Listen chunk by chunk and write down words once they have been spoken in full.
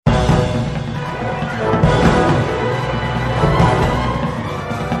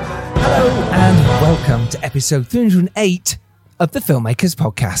Welcome to episode 308 of the Filmmakers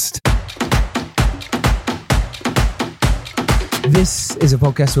Podcast. This is a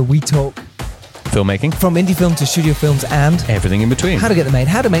podcast where we talk filmmaking, from indie film to studio films and everything in between. How to get them made,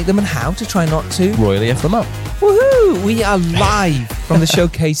 how to make them, and how to try not to royally F them up. Woohoo! We are live from the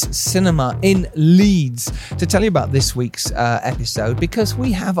Showcase Cinema in Leeds to tell you about this week's episode because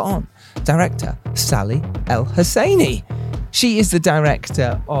we have on director Sally El Hosaini. She is the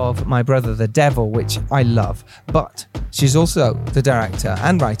director of My Brother the Devil, which I love, but she's also the director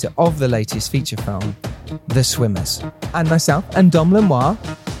and writer of the latest feature film, The Swimmers. And myself and Dom Lenoir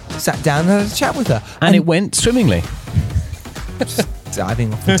sat down and had a chat with her. And it went swimmingly.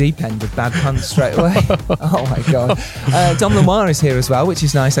 Diving off the deep end with bad puns straight away. Oh my God. Dom Lenoir is here as well, which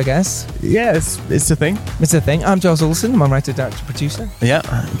is nice, I guess. Yeah, it's a thing. It's a thing. I'm Giles Olsen. I'm writer, director, producer. Yeah,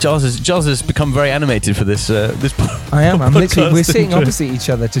 Giles has become very animated for this. I am. I'm literally. We're sitting opposite each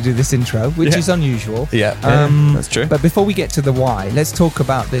other to do this intro, which is unusual. Yeah, that's true. But before we get to the why, let's talk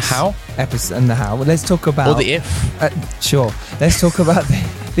about this how episode and the how. Let's talk about or the if. Sure. Let's talk about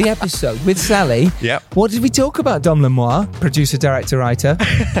the episode with Sally. Yeah. What did we talk about, Dom Lenoir, producer, director, writer?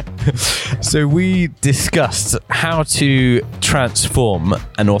 So we discussed how to transform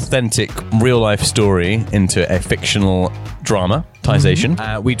an authentic real-life story into a fictional dramatization.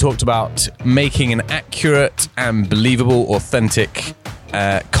 Mm-hmm. We talked about making an accurate and believable, authentic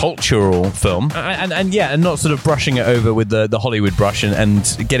cultural film, and not sort of brushing it over with the Hollywood brush and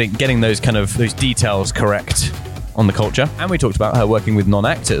getting those details correct on the culture. And we talked about her working with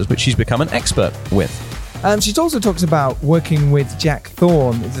non-actors, which she's become an expert with. She's also talked about working with Jack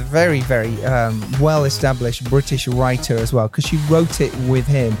Thorne. It's a very, very well-established British writer as well, because she wrote it with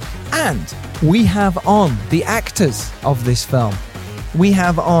him. And we have on the actors of this film. We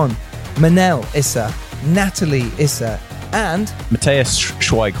have on Manal Issa Nathalie Issa and Matthias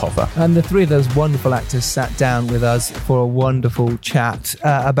Schweighöfer. And the three of those wonderful actors sat down with us for a wonderful chat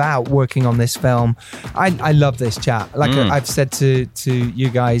about working on this film. I love this chat. Like I've said to you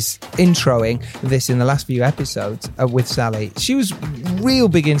guys introing this in the last few episodes with Sally, she was real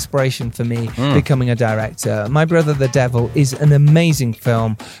big inspiration for me becoming a director. My Brother the Devil is an amazing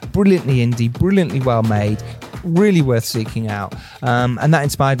film, brilliantly indie, brilliantly well made, really worth seeking out. And that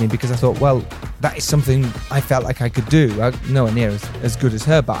inspired me because I thought, well, that is something I felt like I could do. Nowhere near as good as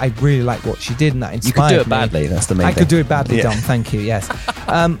her, but I really like what she did, and that inspired me. You could do it badly, that's the main thing. I could do it badly, Dom, thank you, yes.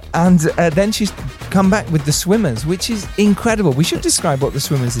 And then she's come back with The Swimmers, which is incredible. We should describe what The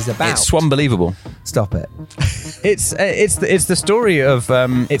Swimmers is about. It's unbelievable. Stop it. It's the story of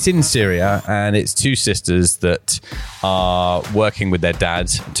it's in Syria, and it's two sisters that are working with their dad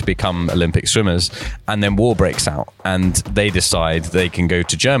to become Olympic swimmers, and then war breaks out, and they decide they can go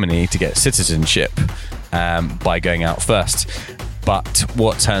to Germany to get citizenship by going out first. But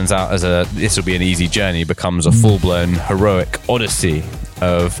what turns out as this will be an easy journey becomes a full-blown heroic odyssey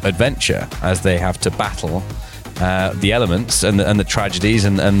of adventure as they have to battle the elements and the tragedies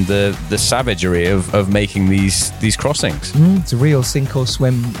and the savagery of making these crossings. It's a real sink or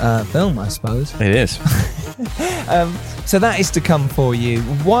swim film, I suppose. It is. So that is to come for you.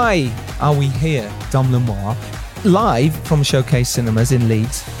 Why are we here, Dom Lenoir, live from Showcase Cinemas in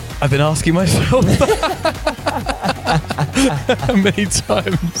Leeds? I've been asking myself many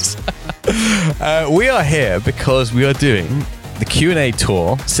times. We are here because we are doing the Q&A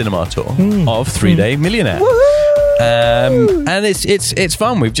tour, cinema tour of 3-Day Millionaire. And it's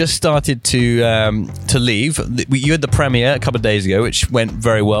fun. We've just started to leave. You had the premiere a couple of days ago, which went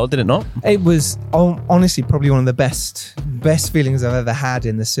very well, did it not? It was honestly probably one of the best feelings I've ever had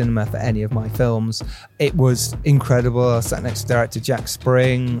in the cinema for any of my films. It was incredible. I sat next to director Jack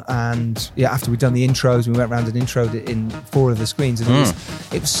Spring, and after we'd done the intros, we went around and introed it in 4 of the screens, and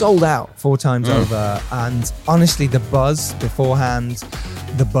it was sold out 4 times over. And honestly, the buzz beforehand,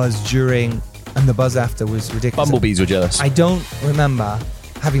 the buzz during, and the buzz after was ridiculous. Bumblebees were jealous. I don't remember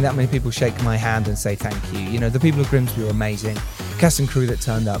having that many people shake my hand and say thank you. You know, the people of Grimsby were amazing. Cast and crew that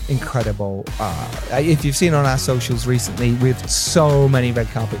turned up, incredible. If you've seen on our socials recently, with so many red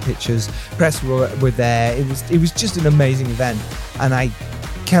carpet pictures, press were there. It was just an amazing event, and I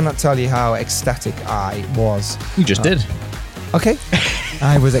cannot tell you how ecstatic I was. You just did. Okay.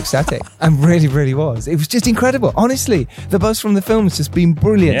 I was ecstatic. I really, really was. It was just incredible. Honestly, the buzz from the film has just been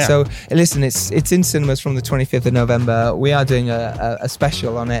brilliant. Yeah. So listen, it's in cinemas from the 25th of November. We are doing a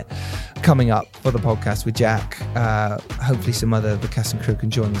special on it coming up for the podcast with Jack. Hopefully some other the cast and crew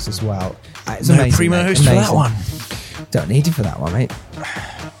can join us as well. It's amazing. Primo host for that one. Don't need you for that one, mate.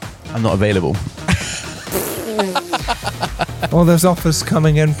 I'm not available. All those offers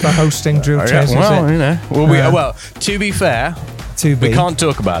coming in for hosting Drew Chase. Well, you know. Well, to be fair, To be. We can't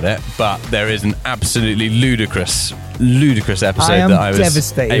talk about it, but there is an absolutely ludicrous episode that I was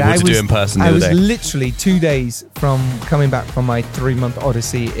devastated. able to do in person the I other was day. literally 2 days from coming back from my 3-month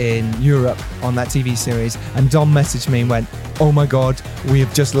odyssey in Europe on that TV series, and Dom messaged me and went, "Oh my God, we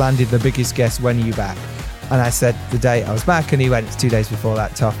have just landed the biggest guest. When are you back?" And I said the day I was back, and he went, "It's 2 days before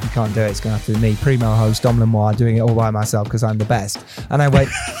that. Tough. You can't do it. It's going to have to be me, primo host, Dom Lemoir, doing it all by myself because I'm the best." And I went,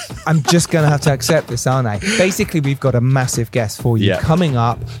 "I'm just going to have to accept this, aren't I?" Basically, we've got a massive guest for you coming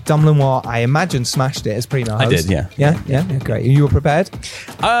up. Dom Lemoir, I imagine, smashed it as primo host. I did, yeah. Yeah, great. You were prepared?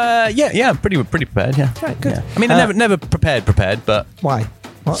 Pretty prepared, yeah. Right, good. Yeah. I mean, I never prepared, but... Why?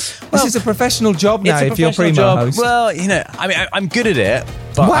 What? This is a professional job now if you're primo host. Well, I mean, I'm good at it,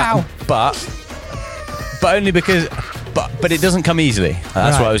 but... Wow. But only because... But it doesn't come easily.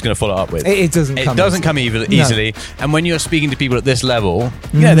 That's what I was going to follow up with. It doesn't come easily. And when you're speaking to people at this level,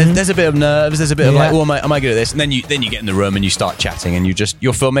 there's a bit of nerves. There's a bit of like, oh, am I good at this? And then you get in the room and you start chatting, and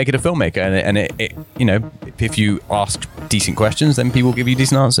you're filmmaker to filmmaker. And it if you ask decent questions, then people give you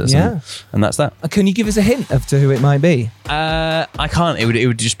decent answers. Yeah. And that's that. Can you give us a hint as to who it might be? I can't. It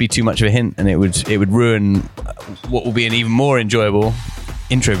would just be too much of a hint, and it would ruin what will be an even more enjoyable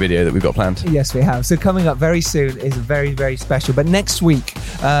intro video that we've got planned. Yes, we have. So coming up very soon is very, very special. But next week,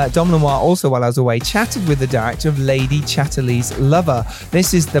 Dom Lemoir, also while I was away, chatted with the director of Lady Chatterley's Lover.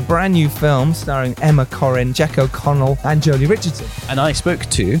 This is the brand new film starring Emma Corrin, Jack O'Connell and Jolie Richardson. And I spoke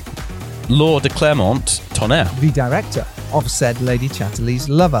to Laure de Clermont-Tonnerre, the director of said Lady Chatterley's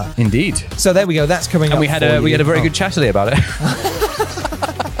Lover. Indeed. So there we go. That's coming up. And we had a very good Chatterley about it.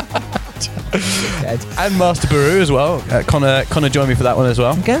 And Master Baru as well. Connor joined me for that one as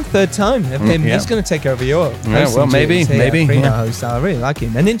well. Again, third time of him. Yeah. He's going to take over your maybe. host. I really like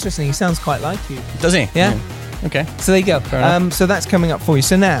him. And interesting, he sounds quite like you. Does he? Yeah. Okay. So there you go. So that's coming up for you.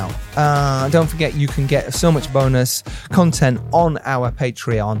 So now, don't forget you can get so much bonus content on our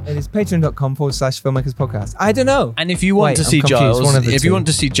Patreon. It is patreon.com/filmmakers podcast. I don't know. And if you want to see Giles, you want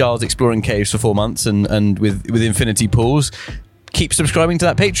to see Giles exploring caves for 4 months and with infinity pools, keep subscribing to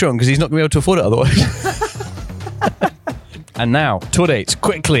that Patreon because he's not going to be able to afford it otherwise. And now, tour dates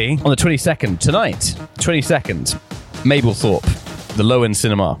quickly on the 22nd. Tonight, 22nd, Mablethorpe, the Low End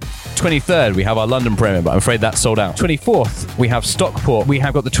Cinema. 23rd, we have our London premiere, but I'm afraid that's sold out. 24th, we have Stockport. We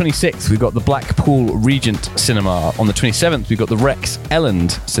have got the 26th, we've got the Blackpool Regent Cinema. On the 27th, we've got the Rex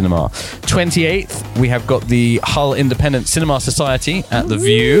Elland Cinema. 28th, we have got the Hull Independent Cinema Society at the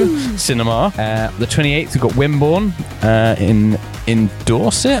View Cinema. The 28th, we've got Wimborne in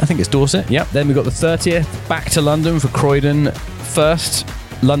Dorset. I think it's Dorset. Yep. Then we've got the 30th, back to London for Croydon. First,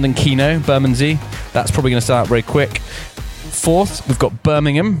 London Kino, Bermondsey. That's probably going to start out very quick. 4th, we've got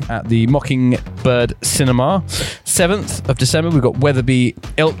Birmingham at the Mockingbird Cinema. 7th of December, we've got Wetherby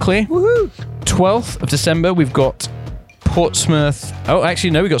Ilkley. Woohoo! 12th of December, we've got Portsmouth. Oh,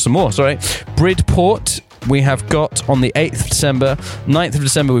 actually, no, we've got some more. Sorry. Bridport, we have got on the 8th of December. 9th of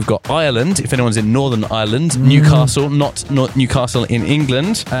December, we've got Ireland, if anyone's in Northern Ireland. Newcastle, not Newcastle in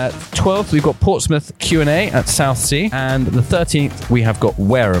England. 12th, we've got Portsmouth Q&A at Southsea. And the 13th, we have got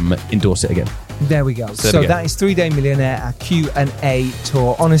Wareham in Dorset again. There we go. So that is 3 Day Millionaire, our Q&A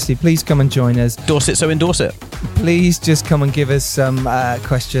tour. Honestly, please come and join us. Dorset, so in Dorset. Please just come and give us some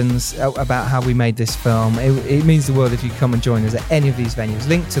questions about how we made this film. It means the world if you come and join us at any of these venues.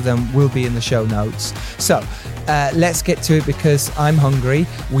 Link to them will be in the show notes. So let's get to it because I'm hungry.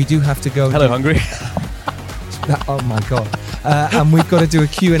 We do have to go. Hello, hungry. Oh my God. And we've got to do a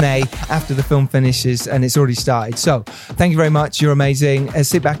Q&A after the film finishes, and it's already started. So thank you very much. You're amazing.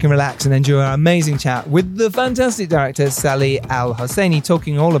 Sit back and relax and enjoy our amazing chat with the fantastic director, Sally Al Hosaini,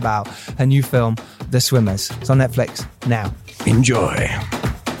 talking all about her new film, The Swimmers. It's on Netflix now. Enjoy.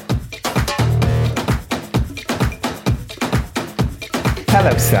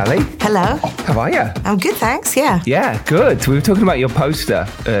 Hello, Sally. Hello. How are you? I'm good, thanks. Yeah. Yeah, good. We were talking about your poster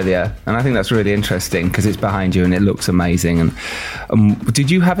earlier, and I think that's really interesting because it's behind you and it looks amazing. And did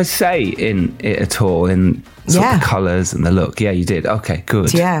you have a say in it at all, in sort of the colours and the look? Yeah, you did. Okay,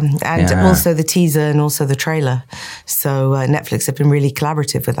 good. Yeah, and also the teaser and also the trailer. So Netflix have been really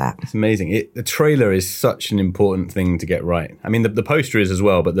collaborative with that. It's amazing. The trailer is such an important thing to get right. I mean, the poster is as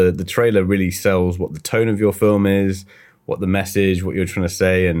well, but the trailer really sells what the tone of your film is, what the message, what you're trying to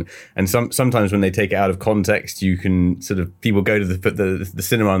say, and sometimes when they take it out of context, you can sort of, people go to the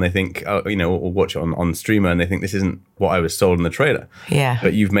cinema and they think, or watch it on streamer and they think this isn't what I was sold in the trailer. Yeah.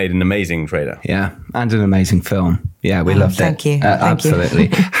 But you've made an amazing trailer. Yeah, and an amazing film. Yeah, we loved it. Thank you. Absolutely.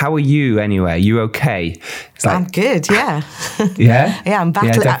 How are you anyway? You okay? I'm good, yeah. Yeah? Yeah, I'm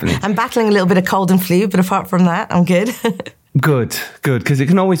battling. Yeah, definitely. I'm battling a little bit of cold and flu, but apart from that, I'm good. Good, because it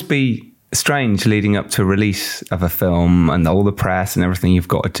can always be strange leading up to a release of a film and all the press and everything you've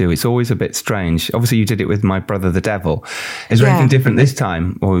got to do. It's always a bit strange. Obviously, you did it with My Brother the Devil. Is there anything different this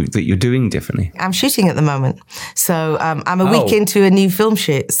time, or that you're doing differently? I'm shooting at the moment. So I'm a week into a new film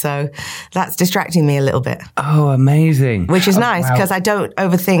shoot. So that's distracting me a little bit. Oh, amazing. Which is nice because I don't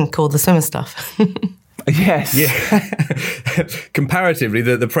overthink all the swimmer stuff. Yes. Yeah. Comparatively,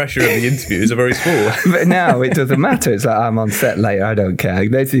 the pressure of the interviews are very small. But now it doesn't matter. It's like, I'm on set later. I don't care.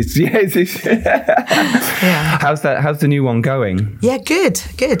 Yeah. How's the new one going? Yeah, good.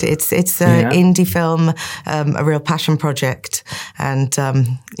 It's an indie film, a real passion project, and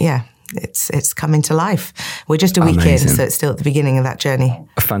it's coming to life. We're just a week in, so it's still at the beginning of that journey.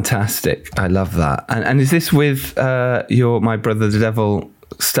 Fantastic. I love that. And is this with your My Brother the Devil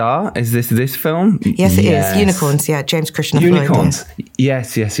star? Is this film? Yes, it is. Unicorns, yeah. James Krishna Unicorns. Floyd, yeah.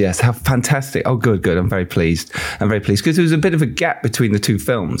 Yes. How fantastic. Oh, good. I'm very pleased. Because there was a bit of a gap between the two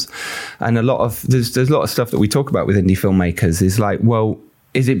films. And there's a lot of stuff that we talk about with indie filmmakers is like, well,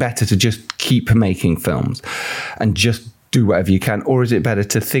 is it better to just keep making films and just do whatever you can? Or is it better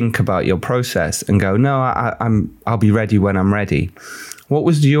to think about your process and go, no, I'll be ready when I'm ready? What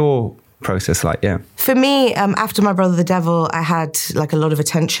was your process like? Yeah. For me, after My Brother the Devil, I had like a lot of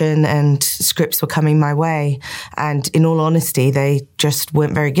attention and scripts were coming my way. And in all honesty, they just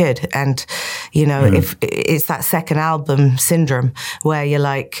weren't very good. And, if it's that second album syndrome where you're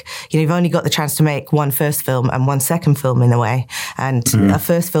like, you've only got the chance to make one first film and one second film in a way. And a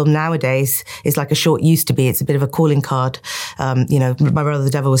first film nowadays is like a short used to be. It's a bit of a calling card. My Brother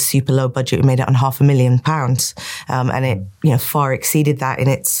the Devil was super low budget. We made it on £500,000. And it, far exceeded that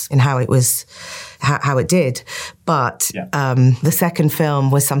in how it was, how it did. But the second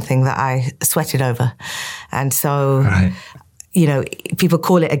film was something that I sweated over. And so, people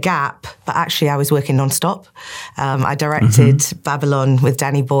call it a gap, but actually I was working non-stop. I directed Babylon with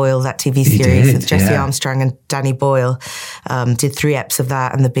Danny Boyle, that TV series with Jesse Armstrong and Danny Boyle. Did 3 eps of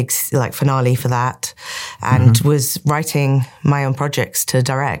that and the big finale for that, and was writing my own projects to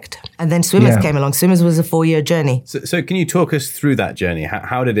direct. And then Swimmers came along. Swimmers was a 4-year journey. So can you talk us through that journey?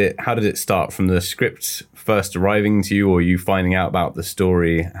 How did it start from the script first arriving to you, or you finding out about the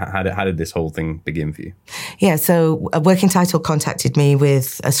story? How did this whole thing begin for you? Yeah, so a Working Title contacted me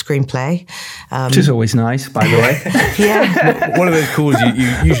with a screenplay. Which is always nice, by the way. Yeah. One of those calls you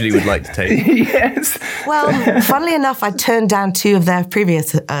usually would like to take. Yes. Well, funnily enough, I turned down 2 of their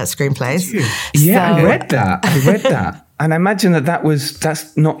previous screenplays. Yeah, I read that. And I imagine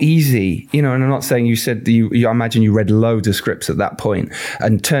that's not easy, and I'm not saying you said I imagine you read loads of scripts at that point,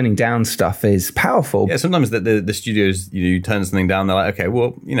 and turning down stuff is powerful. Yeah, sometimes the studios, you turn something down, they're like, okay,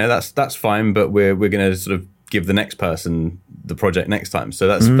 well, that's fine, but we're going to sort of give the next person the project next time. So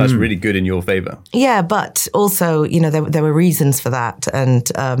that's really good in your favor. Yeah, but also, there were reasons for that.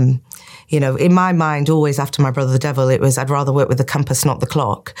 And, in my mind, always after My Brother the Devil, it was, I'd rather work with the compass, not the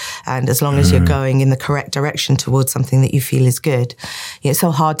clock. And as long as you're going in the correct direction towards something that you feel is good. It's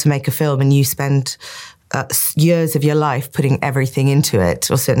so hard to make a film and you spend years of your life putting everything into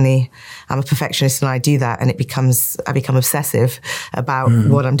it. Or certainly I'm a perfectionist and I do that, and I become obsessive about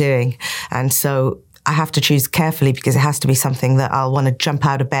what I'm doing. And so I have to choose carefully because it has to be something that I'll want to jump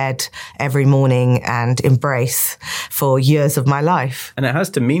out of bed every morning and embrace for years of my life. And it has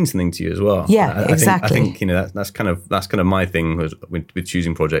to mean something to you as well. Yeah, exactly. I think that's kind of my thing with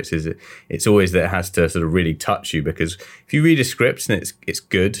choosing projects. Is it's always that it has to sort of really touch you, because if you read a script and it's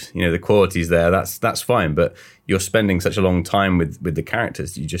good, the quality's there, that's fine. But you're spending such a long time with the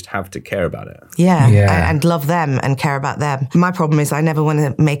characters, you just have to care about it. Yeah. And love them and care about them. My problem is I never want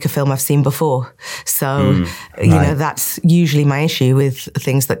to make a film I've seen before. So, that's usually my issue with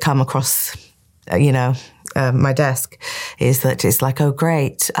things that come across, my desk, is that it's like, oh,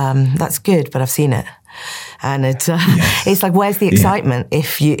 great, that's good, but I've seen it. And it's like, where's the excitement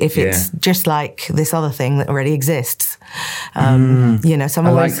if it's just like this other thing that already exists? Someone I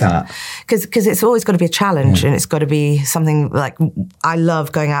like that. Because it's always got to be a challenge, and it's got to be something like, I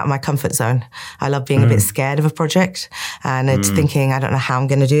love going out of my comfort zone. I love being a bit scared of a project, and it's thinking, I don't know how I'm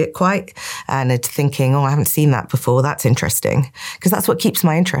going to do it quite. And it's thinking, oh, I haven't seen that before. That's interesting. Because that's what keeps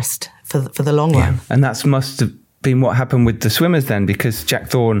my interest for the long run. And that's must have been what happened with the Swimmers then, because Jack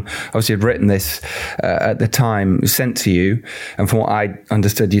Thorne obviously had written this at the time, sent to you, and from what I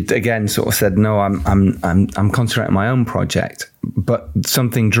understood, you again sort of said, no, I'm concentrating on my own project. but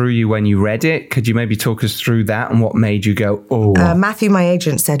something drew you when you read it. Could you maybe talk us through that and what made you go, oh? Matthew, my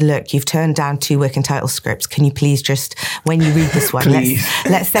agent, said, look, you've turned down 2 working title scripts. Can you please just, when you read this one,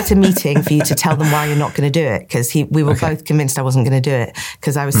 let's set a meeting for you to tell them why you're not going to do it. Because we were both convinced I wasn't going to do it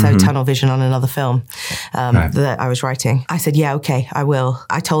because I was so tunnel vision on another film that I was writing. I said, yeah, okay, I will.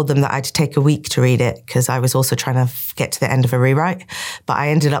 I told them that I'd take a week to read it because I was also trying to get to the end of a rewrite. But I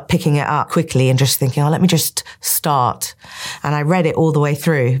ended up picking it up quickly and just thinking, oh, let me just start. And I read it all the way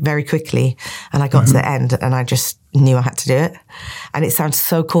through very quickly. And I got to the end and I just knew I had to do it. And it sounds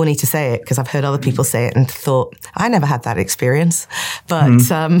so corny to say it because I've heard other people say it and thought, I never had that experience. But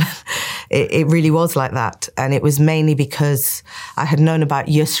it really was like that. And it was mainly because I had known about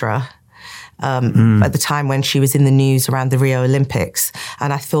Yusra at the time when she was in the news around the Rio Olympics.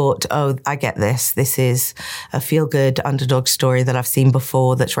 And I thought, oh, I get this. This is a feel-good underdog story that I've seen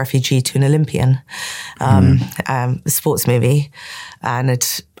before that's refugee to an Olympian, a sports movie.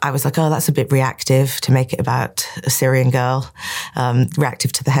 And I was like, oh, that's a bit reactive to make it about a Syrian girl,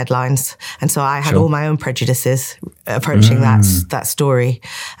 reactive to the headlines. And so I had all my own prejudices approaching that story.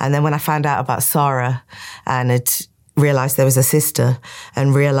 And then when I found out about Sarah and realised there was a sister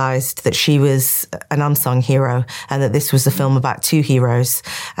and realised that she was an unsung hero and that this was a film about 2 heroes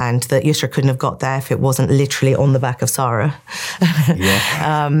and that Yusra couldn't have got there if it wasn't literally on the back of Sarah.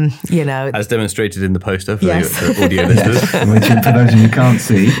 As demonstrated in the poster for yes. the audio listeners. Which, for those of you who can't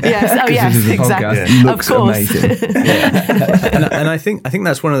see, yes, exactly. Looks of course. amazing. And I think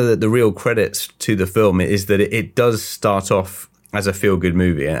that's one of the real credits to the film is that it does start off as a feel-good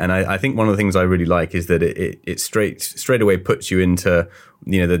movie. And I think one of the things I really like is that it straight away puts you into,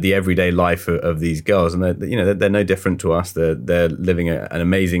 the everyday life of these girls. And they're no different to us. They're living an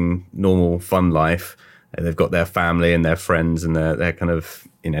amazing, normal, fun life. They've got their family and their friends and their kind of,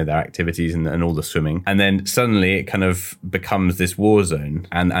 their activities and all the swimming. And then suddenly it kind of becomes this war zone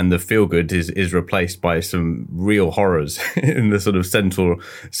and the feel good is replaced by some real horrors in the sort of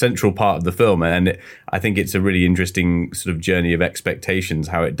central part of the film. And I think it's a really interesting sort of journey of expectations,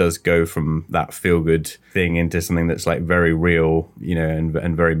 how it does go from that feel good thing into something that's like very real,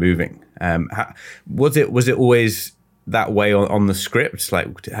 and very moving. Was it always that way on the script? Like,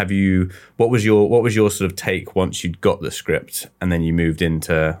 what was your sort of take once you'd got the script and then you moved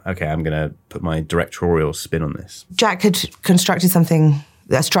into, okay, I'm going to put my directorial spin on this? Jack had constructed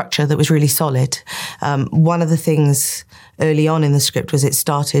a structure that was really solid. One of the things early on in the script was it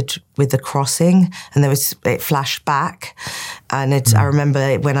started with the crossing and it flashed back. And I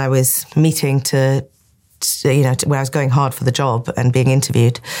remember when I was meeting when I was going hard for the job and being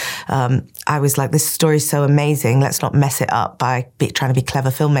interviewed, I was like, this story is so amazing. Let's not mess it up by trying to be clever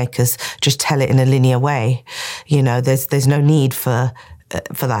filmmakers. Just tell it in a linear way. There's no need for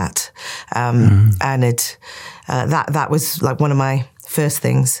that. And that was like one of my first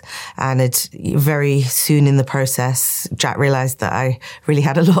things. And very soon in the process, Jack realised that I really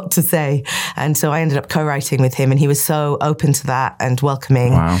had a lot to say. And so I ended up co-writing with him and he was so open to that and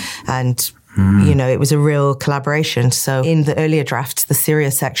welcoming. Wow. And it was a real collaboration. So in the earlier drafts, the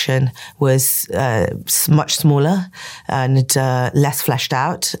Syria section was much smaller and less fleshed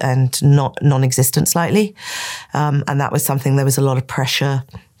out and non-existent slightly. And that was something there was a lot of pressure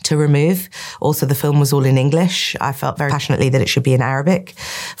to remove. Also, the film was all in English. I felt very passionately that it should be in Arabic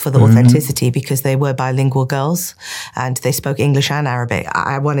for the authenticity because they were bilingual girls and they spoke English and Arabic.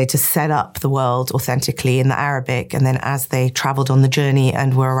 I wanted to set up the world authentically in the Arabic, and then as they traveled on the journey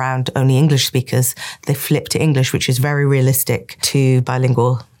and were around only English speakers, they flipped to English, which is very realistic to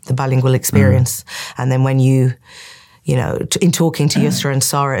the bilingual experience. And then when in talking to Yusra and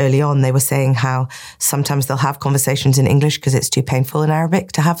Sarah early on, they were saying how sometimes they'll have conversations in English because it's too painful in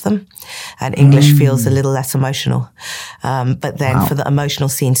Arabic to have them. And English feels a little less emotional. But then for the emotional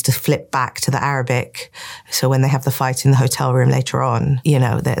scenes to flip back to the Arabic. So when they have the fight in the hotel room later on,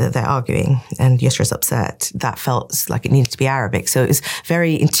 they're arguing and Yusra's upset. That felt like it needed to be Arabic. So it was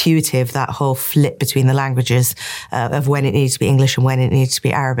very intuitive, that whole flip between the languages of when it needed to be English and when it needed to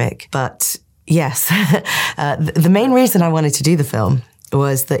be Arabic. But yes, the main reason I wanted to do the film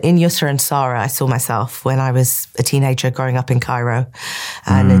was that in Yusra and Sarah, I saw myself when I was a teenager growing up in Cairo.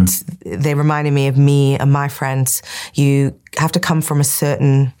 And they reminded me of me and my friends. You have to come from a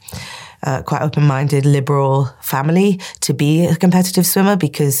certain quite open-minded, liberal family to be a competitive swimmer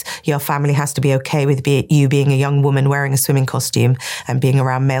because your family has to be okay with you being a young woman wearing a swimming costume and being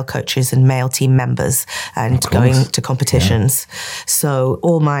around male coaches and male team members and going to competitions. Yeah. So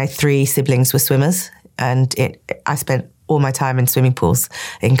all my 3 siblings were swimmers and I spent all my time in swimming pools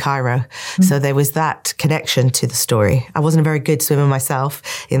in Cairo. So there was that connection to the story. I wasn't a very good swimmer myself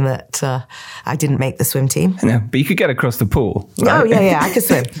in that I didn't make the swim team. No, but you could get across the pool. Right? Oh, yeah, I could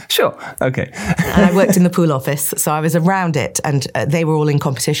swim. Sure, okay. And I worked in the pool office, so I was around it, and they were all in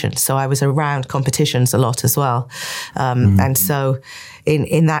competition. So I was around competitions a lot as well. And so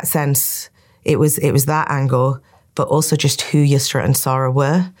in that sense, it was that angle, but also just who Yusra and Sarah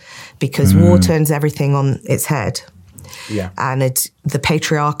were, because war turns everything on its head. Yeah. And the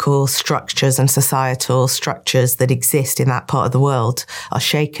patriarchal structures and societal structures that exist in that part of the world are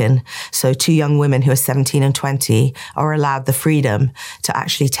shaken. So 2 young women who are 17 and 20 are allowed the freedom to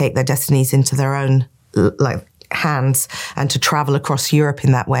actually take their destinies into their own hands and to travel across Europe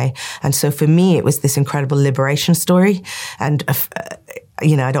in that way. And so for me, it was this incredible liberation story. And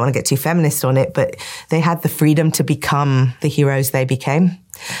I don't want to get too feminist on it, but they had the freedom to become the heroes they became.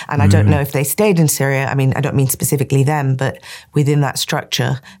 And I don't know if they stayed in Syria. I mean, I don't mean specifically them, but within that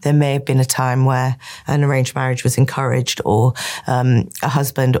structure, there may have been a time where an arranged marriage was encouraged, or a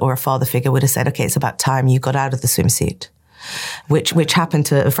husband or a father figure would have said, okay, it's about time you got out of the swimsuit. Which happened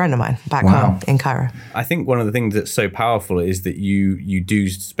to a friend of mine back home in Cairo. I think one of the things that's so powerful is that you do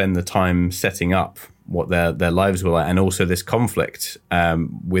spend the time setting up what their lives were like, and also this conflict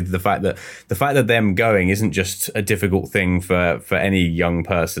with the fact that them going isn't just a difficult thing for any young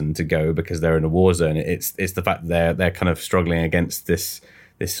person to go because they're in a war zone. It's the fact that they're kind of struggling against this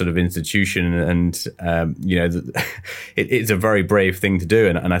sort of institution, and it's a very brave thing to do.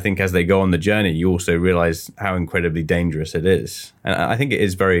 And I think as they go on the journey, you also realize how incredibly dangerous it is. And I think it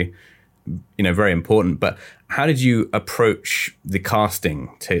is very, very important. But how did you approach the casting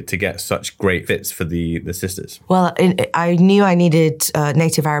to get such great fits for the sisters? Well, I knew I needed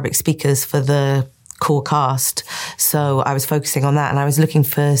native Arabic speakers for the core cast. So I was focusing on that, and I was looking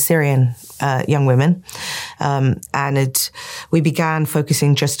for Syrian young women. We began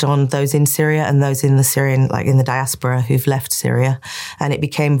focusing just on those in Syria and those in the Syrian, like in the diaspora who've left Syria. And it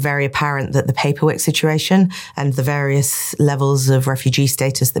became very apparent that the paperwork situation and the various levels of refugee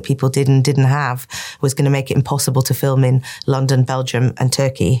status that people did and didn't have was going to make it impossible to film in London, Belgium and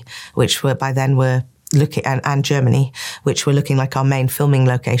Turkey, which were by then were looking, and Germany, which were looking like our main filming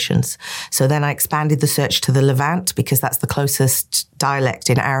locations. So then I expanded the search to the Levant, because that's the closest dialect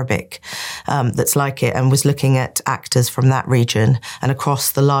in Arabic that's like it, and was looking at actors from that region and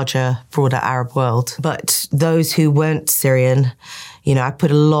across the larger, broader Arab world. But those who weren't Syrian, I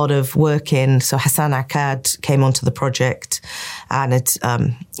put a lot of work in. So Hassan Akkad came onto the project, and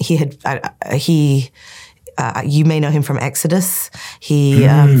you may know him from Exodus. He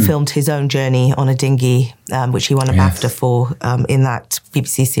filmed his own journey on a dinghy, which he won a BAFTA for in that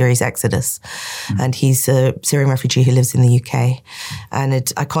BBC series Exodus. And he's a Syrian refugee who lives in the UK.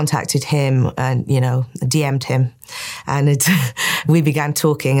 And I contacted him and, DM'd him. And we began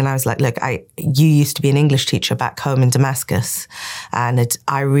talking, and I was like, look, you used to be an English teacher back home in Damascus, and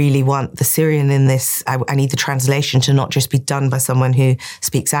I really want the Syrian in this. I need the translation to not just be done by someone who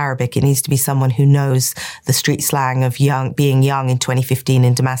speaks Arabic. It needs to be someone who knows the street slang of being young in 2015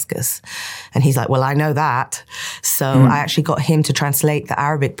 in Damascus. And he's like, well, I know that. So I actually got him to translate the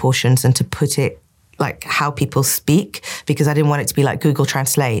Arabic portions and to put it like how people speak, because I didn't want it to be like Google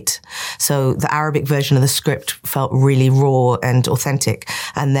Translate. So the Arabic version of the script felt really raw and authentic.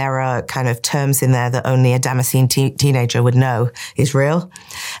 And there are kind of terms in there that only a Damascene teenager would know is real.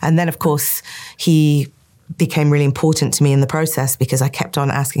 And then, of course, he became really important to me in the process, because I kept on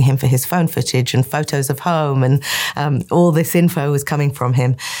asking him for his phone footage and photos of home, and all this info was coming from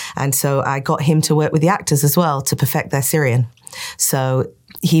him. And so I got him to work with the actors as well to perfect their Syrian. So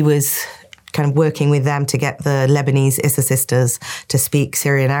he was kind of working with them to get the Lebanese Issa sisters to speak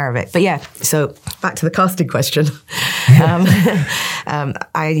Syrian Arabic. But yeah, so back to the casting question. I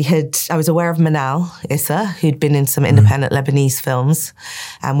was aware of Manal Issa, who'd been in some independent Lebanese films.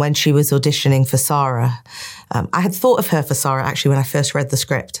 And when she was auditioning for Sarah, I had thought of her for Sarah actually when I first read the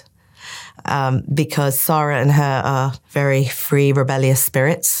script. Because Sarah and her are very free, rebellious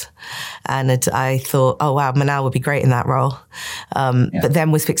spirits. And I thought, oh, wow, Manal would be great in that role. But then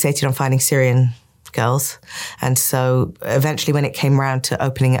was fixated on finding Syrian girls. And so eventually when it came around to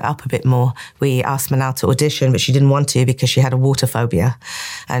opening it up a bit more, we asked Manal to audition, but she didn't want to because she had a water phobia.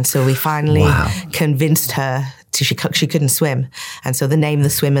 And so we finally convinced her she couldn't swim. And so the name,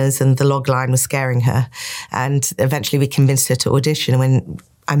 the swimmers and the log line was scaring her. And eventually we convinced her to audition. When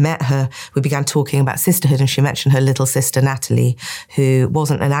I met her, we began talking about sisterhood, and she mentioned her little sister, Nathalie, who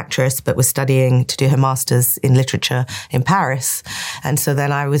wasn't an actress, but was studying to do her master's in literature in Paris. And so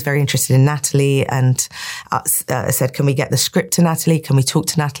then I was very interested in Nathalie, and I said, can we get the script to Nathalie? Can we talk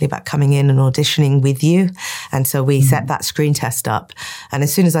to Nathalie about coming in and auditioning with you? And so we set that screen test up. And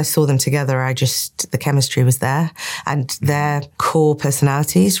as soon as I saw them together, the chemistry was there. And their core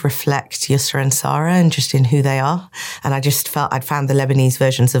personalities reflect Yusra and Sarah, and just in who they are. And I just felt I'd found the Lebanese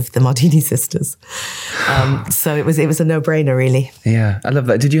versions of the Mardini sisters. So it was a no-brainer, really. Yeah, I love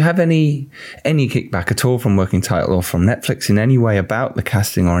that. Did you have any kickback at all from Working Title or from Netflix in any way about the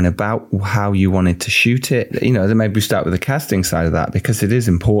casting or about how you wanted to shoot it? You know, then maybe we start with the casting side of that, because it is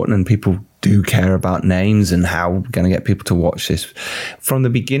important and people do care about names and how we're going to get people to watch this. From the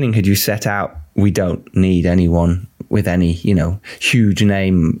beginning, had you set out, we don't need anyone with any, huge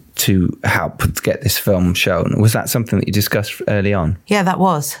name to help get this film shown? Was that something that you discussed early on? Yeah, that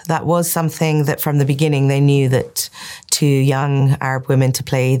was something that from the beginning they knew that two young Arab women to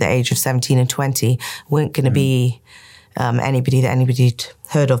play the age of 17 and 20 weren't going to be anybody that anybody'd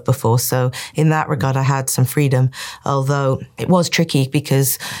heard of before. So in that regard, I had some freedom, although it was tricky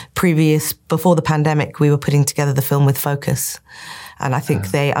because before the pandemic, we were putting together the film with Focus. And I think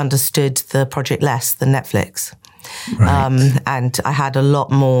they understood the project less than Netflix. Right. And I had a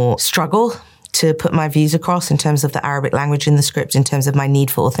lot more struggle to put my views across in terms of the Arabic language in the script, in terms of my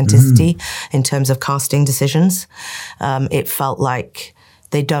need for authenticity, in terms of casting decisions. It felt like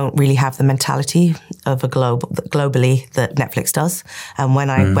they don't really have the mentality of globally that Netflix does. And when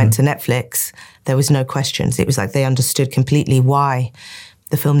I went to Netflix, there was no questions. It was like they understood completely why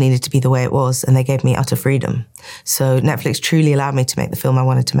the film needed to be the way it was, and they gave me utter freedom. So Netflix truly allowed me to make the film I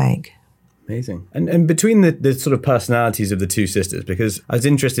wanted to make. Amazing. And between the sort of personalities of the two sisters, because I was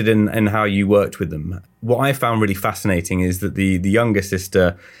interested in how you worked with them, what I found really fascinating is that the younger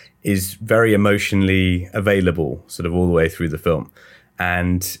sister is very emotionally available sort of all the way through the film.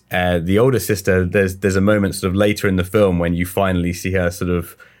 And the older sister, there's a moment sort of later in the film when you finally see her sort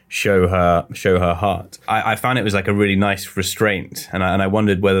of show her heart. I found it was like a really nice restraint, and I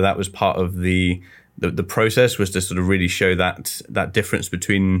wondered whether that was part of the process, was to sort of really show that difference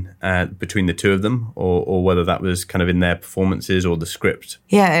between the two of them, or whether that was kind of in their performances or the script.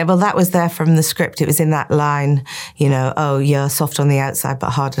 Yeah, well, that was there from the script. It was in that line, oh, you're soft on the outside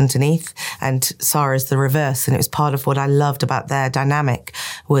but hard underneath, and Sarah's the reverse. And it was part of what I loved about their dynamic,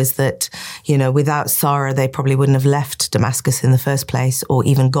 was that, without Sarah, they probably wouldn't have left Damascus in the first place or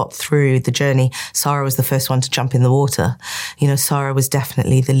even got through the journey. Sarah was the first one to jump in the water. Sarah was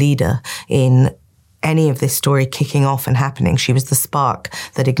definitely the leader in any of this story kicking off and happening. She was the spark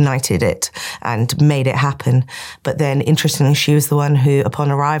that ignited it and made it happen. But then, interestingly, she was the one who, upon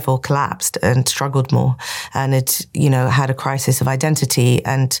arrival, collapsed and struggled more, and had a crisis of identity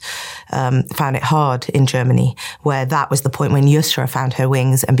and found it hard in Germany, where that was the point when Yusra found her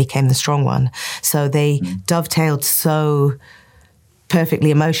wings and became the strong one. So they dovetailed so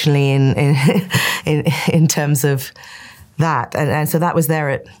perfectly emotionally in terms of that, and so that was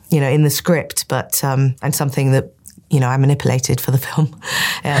there in the script, but and something that I manipulated for the film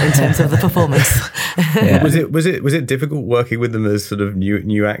in terms of the performance. Yeah. Was it difficult working with them as sort of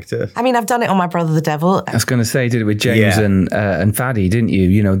new actor? I mean, I've done it on My Brother the Devil. I was going to say, did it with James and Fadi, didn't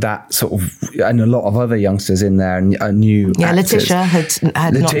you? That sort of, and a lot of other youngsters in there, new actors. Letitia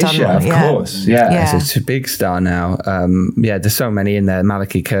had not done one. Of course. Yeah. It's a big star now. There's so many in there.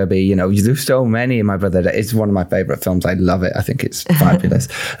 Malachi Kirby, there's so many in My Brother. It's one of my favourite films. I love it. I think it's fabulous.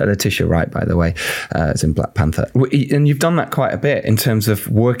 Letitia Wright, by the way, is in Black Panther. And you've done that quite a bit in terms of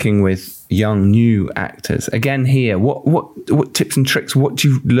working with young, new actors. Again, here, what tips and tricks, what do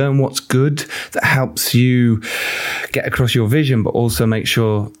you learn, what's good that helps you get across your vision, but also make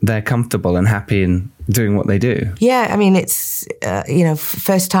sure they're comfortable and happy in doing what they do? Yeah, I mean, it's,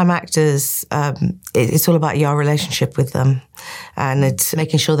 first-time actors, it's all about your relationship with them, and it's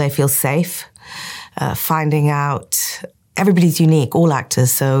making sure they feel safe, finding out. Everybody's unique, all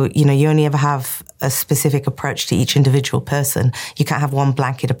actors. So, you only ever have a specific approach to each individual person. You can't have one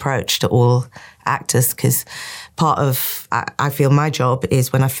blanket approach to all actors, because part of, I feel my job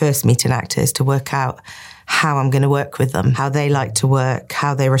is when I first meet an actor is to work out how I'm going to work with them, how they like to work,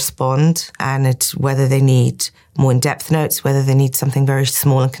 how they respond, and it's whether they need more in-depth notes, whether they need something very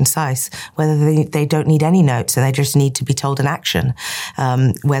small and concise, whether they don't need any notes and they just need to be told an action,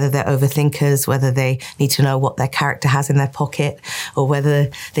 whether they're overthinkers, whether they need to know what their character has in their pocket, or whether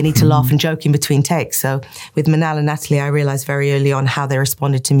they need to laugh and joke in between takes. So with Manal and Nathalie, I realized very early on how they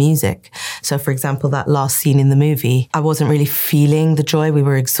responded to music. So, for example, that last scene in the movie, I wasn't really feeling the joy. We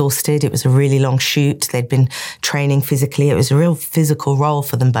were exhausted. It was a really long shoot. They'd been training physically. It was a real physical role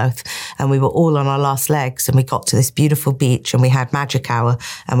for them both. And we were all on our last legs, and we got to this beautiful beach, and we had magic hour,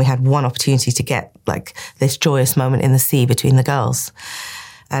 and we had one opportunity to get like this joyous moment in the sea between the girls.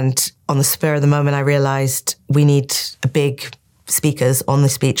 And on the spur of the moment, I realized we need a big speakers on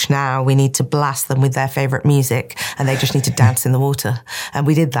this beach now. We need to blast them with their favorite music, and they just need to dance in the water. And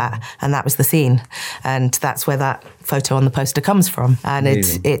we did that, and that was the scene. And that's where that photo on the poster comes from. And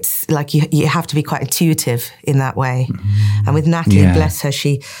it's like you have to be quite intuitive in that way. Mm-hmm. And with Natalie, bless her,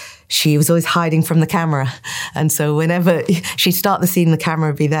 she was always hiding from the camera. And so whenever she'd start the scene, the camera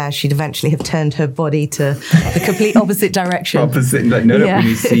would be there, she'd eventually have turned her body to the complete opposite direction. Opposite, like, no, we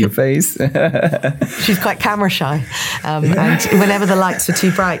need to see your face. She's quite camera shy. And whenever the lights were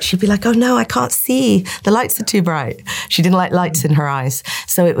too bright, she'd be like, oh no, I can't see. The lights are too bright. She didn't like lights in her eyes.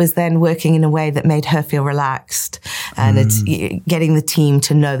 So it was then working in a way that made her feel relaxed, and it's getting the team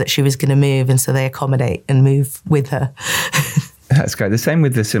to know that she was going to move, and so they accommodate and move with her. That's great. The same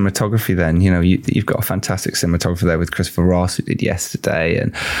with the cinematography then. You know, you've got a fantastic cinematographer there with Christopher Ross, who did Yesterday,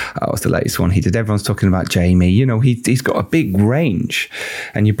 and what's the latest one he did? Everyone's talking about Jamie. You know, he's got a big range,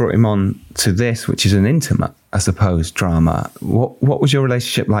 and you brought him on to this, which is an intimate, I suppose, drama. What was your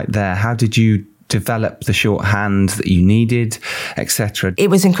relationship like there? How did you develop the shorthand that you needed, etc.? It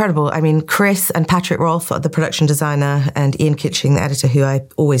was incredible. I mean, Chris and Patrick Rolfe, the production designer, and Ian Kitching, the editor, who I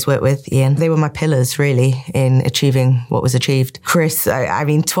always work with, Ian, they were my pillars, really, in achieving what was achieved. Chris, I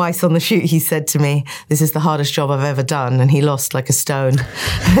mean, twice on the shoot, he said to me, this is the hardest job I've ever done, and he lost like a stone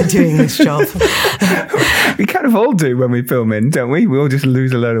doing this job. We kind of all do when we film in, don't we? We all just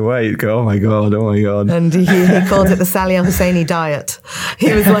lose a load of weight, go, oh my God. And he called it the Sally Hosaini diet.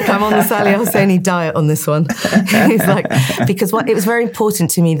 He was like, I'm on the Sally Hosaini diet on this one. He's like, because it was very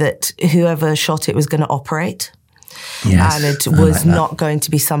important to me that whoever shot it was going to operate. Yes, and it was not going to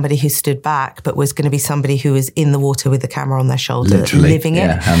be somebody who stood back, but was going to be somebody who was in the water with the camera on their shoulder, literally, living it.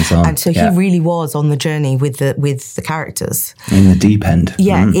 Hands-on. And so he really was on the journey with the characters. In the deep end.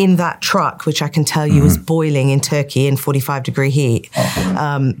 Yeah, in that truck, which I can tell you was boiling in Turkey in 45-degree heat.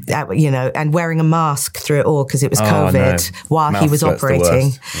 You know, and wearing a mask through it all because it was COVID while he was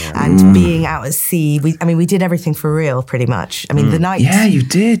operating. And being out at sea. We did everything for real, pretty much. I mean, the night... Yeah, you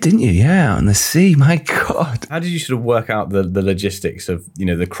did, didn't you? Yeah, on the sea. My God. How did you sort of work out the logistics of, you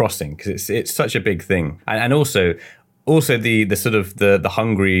know, the crossing, because it's such a big thing, and also the sort of the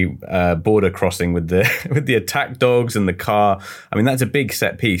Hungary border crossing with the attack dogs and the car. I mean, that's a big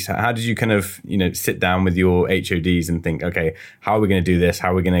set piece. How did you kind of, you know, sit down with your HODs and think, okay, how are we going to do this?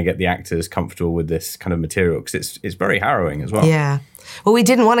 How are we going to get the actors comfortable with this kind of material? Because it's very harrowing as well. Yeah. Well, we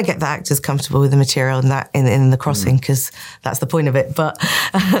didn't want to get the actors comfortable with the material in the crossing, because that's the point of it. But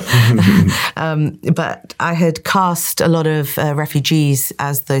but I had cast a lot of refugees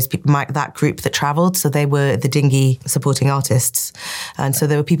as those people, that group that travelled. So they were the dinghy supporting artists, and so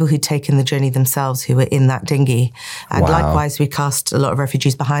there were people who'd taken the journey themselves who were in that dinghy. And likewise, we cast a lot of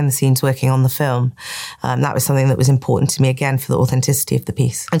refugees behind the scenes working on the film. That was something that was important to me, again, for the authenticity of the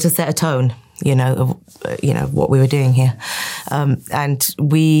piece and to set a tone. You know, what we were doing here. And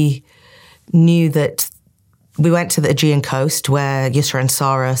we knew that we went to the Aegean coast where Yusra and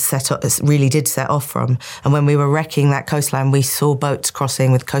Sarah really did set off from. And when we were wrecking that coastline, we saw boats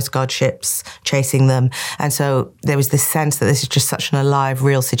crossing with Coast Guard ships chasing them. And so there was this sense that this is just such an alive,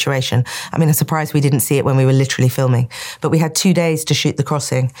 real situation. I mean, I'm surprised we didn't see it when we were literally filming. But we had 2 days to shoot the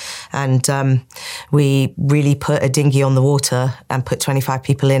crossing. And we really put a dinghy on the water and put 25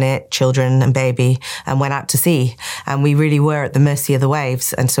 people in it, children and baby, and went out to sea. And we really were at the mercy of the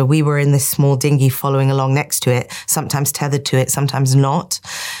waves. And so we were in this small dinghy following along next to it, sometimes tethered to it, sometimes not.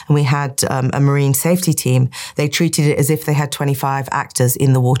 And we had a marine safety team. They treated it as if they had 25 actors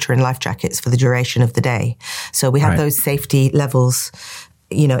in the water in life jackets for the duration of the day. So we had those safety levels,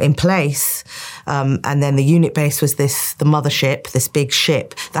 you know, in place. And then the unit base was the mothership, this big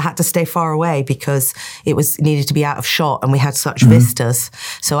ship that had to stay far away because it needed to be out of shot, and we had such vistas.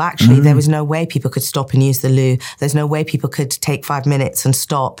 So actually there was no way people could stop and use the loo. There's no way people could take 5 minutes and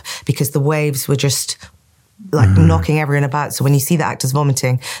stop because the waves were just like knocking everyone about. So when you see the actors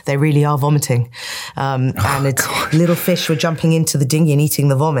vomiting, they really are vomiting. Little fish were jumping into the dinghy and eating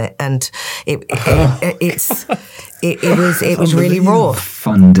the vomit. And it was really raw.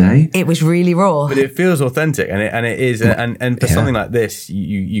 Fun day. It was really raw. But it feels authentic, and it is. And for something like this,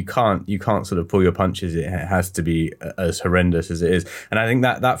 you can't sort of pull your punches. It has to be as horrendous as it is. And I think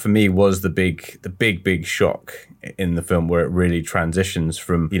that for me was the big shock in the film, where it really transitions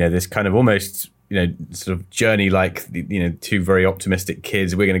from, you know, this kind of almost sort of journey like, two very optimistic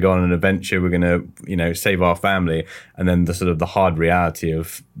kids. We're going to go on an adventure. We're going to, save our family. And then the sort of the hard reality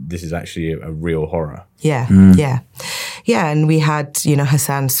of this is actually a real horror. Yeah. And we had,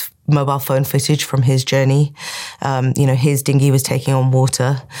 Hassan's mobile phone footage from his journey. His dinghy was taking on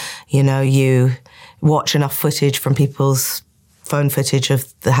water. You watch enough footage from people's phone footage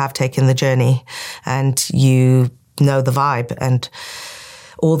of have taken the journey, and you know the vibe. And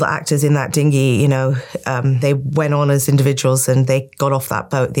all the actors in that dinghy, they went on as individuals and they got off that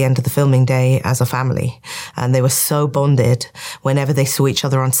boat at the end of the filming day as a family. And they were so bonded whenever they saw each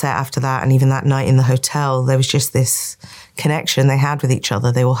other on set after that. And even that night in the hotel, there was just this connection they had with each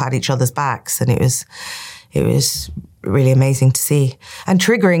other. They all had each other's backs, and it was really amazing to see, and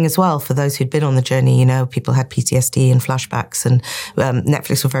triggering as well for those who'd been on the journey. People had PTSD and flashbacks, and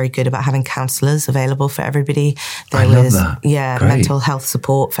Netflix were very good about having counsellors available for everybody. There was mental health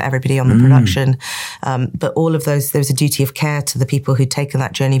support for everybody on the production. But all of those, there was a duty of care to the people who'd taken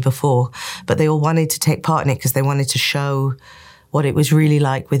that journey before, but they all wanted to take part in it because they wanted to show what it was really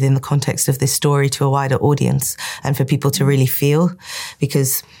like within the context of this story to a wider audience, and for people to really feel.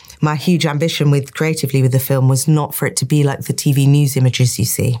 Because my huge ambition creatively with the film was not for it to be like the TV news images you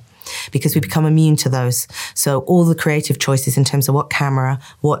see, because we become immune to those. So all the creative choices in terms of what camera,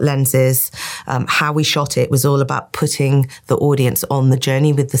 what lenses, how we shot it was all about putting the audience on the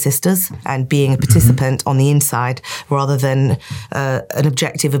journey with the sisters and being a participant on the inside rather than an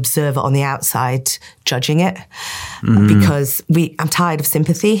objective observer on the outside judging it. Because I'm tired of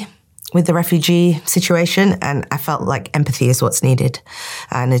sympathy with the refugee situation, and I felt like empathy is what's needed,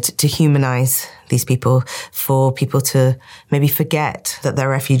 and to humanize these people, for people to maybe forget that they're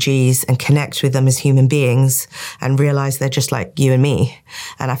refugees and connect with them as human beings and realize they're just like you and me.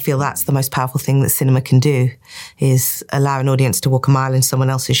 And I feel that's the most powerful thing that cinema can do, is allow an audience to walk a mile in someone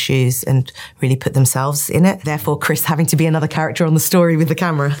else's shoes and really put themselves in it. Therefore, Chris having to be another character on the story with the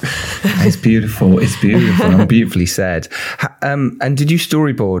camera. It's beautiful and beautifully said. And did you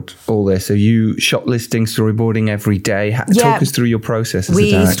storyboard all this? Are you shot listing, storyboarding every day? Talk us through your process as a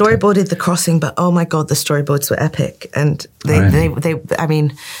director. We storyboarded The Crossing, but oh my God, the storyboards were epic. And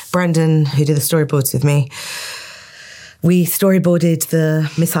Brendan, who did the storyboards with me, we storyboarded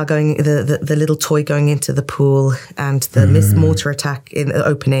the missile going, the little toy going into the pool, and the mortar attack in the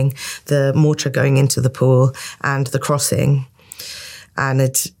opening, the mortar going into the pool, and the crossing. And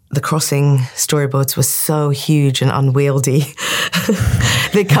the crossing storyboards were so huge and unwieldy.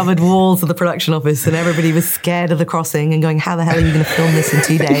 They covered walls of the production office, and everybody was scared of the crossing and going, how the hell are you going to film this in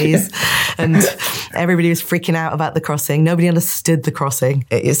 2 days? And everybody was freaking out about the crossing. Nobody understood the crossing.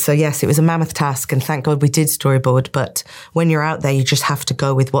 So yes, it was a mammoth task, and thank God we did storyboard. But when you're out there, you just have to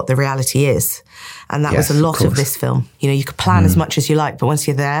go with what the reality is. And that was a lot of this film. You could plan as much as you like, but once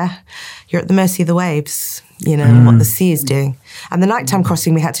you're there, you're at the mercy of the waves, and what the sea is doing. And the nighttime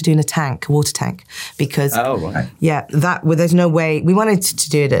crossing we had to do in a water tank, because there's no way. We wanted to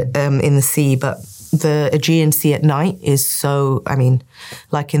do it in the sea, but the Aegean Sea at night is so,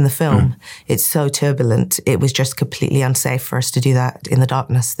 like in the film, it's so turbulent. It was just completely unsafe for us to do that in the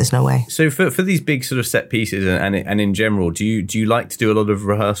darkness. There's no way. So for these big sort of set pieces and in general, do you like to do a lot of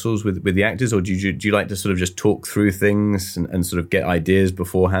rehearsals with the actors, or do you like to sort of just talk through things and sort of get ideas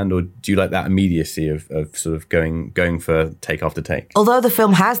beforehand, or do you like that immediacy of sort of going for take after take? Although the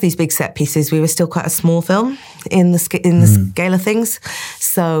film has these big set pieces, we were still quite a small film in the scale of things.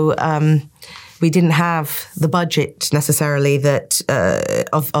 So we didn't have the budget necessarily that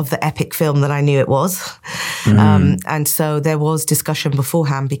of the epic film that I knew it was. And so there was discussion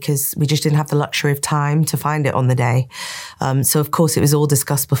beforehand, because we just didn't have the luxury of time to find it on the day. So of course it was all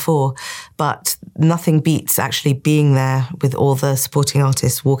discussed before, but nothing beats actually being there with all the supporting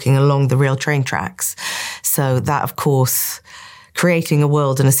artists walking along the real train tracks. So that, of course, creating a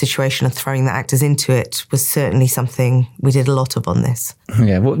world and a situation and throwing the actors into it was certainly something we did a lot of on this.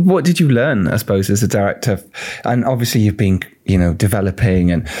 Yeah. What did you learn, I suppose, as a director? And obviously you've been,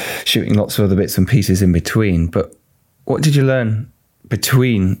 developing and shooting lots of other bits and pieces in between, but what did you learn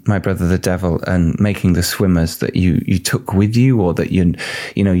between My Brother the Devil and making the swimmers that you took with you, or that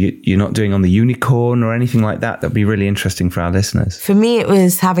you're not doing on the Unicorn or anything like that? That'd be really interesting for our listeners. For me, it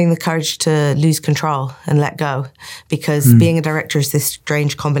was having the courage to lose control and let go, because being a director is this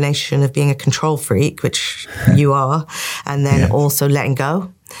strange combination of being a control freak, which you are, and then also letting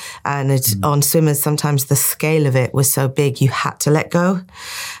go. And on Swimmers, sometimes the scale of it was so big, you had to let go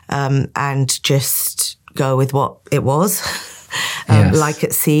and just go with what it was. like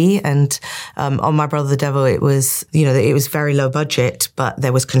at sea. And on My Brother the Devil, it was, it was very low budget, but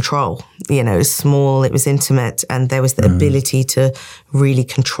there was control. It was small, it was intimate, and there was the ability to really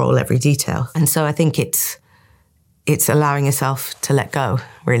control every detail. And so I think it's allowing yourself to let go,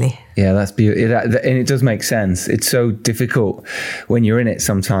 really. Yeah, that's beautiful. And it does make sense. It's so difficult when you're in it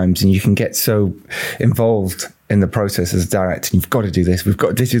sometimes, and you can get so involved in the process as a director. You've got to do this.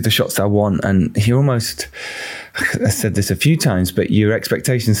 This is the shots I want. And you almost, I said this a few times, but your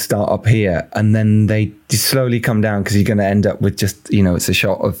expectations start up here and then they slowly come down because you're going to end up with just, it's a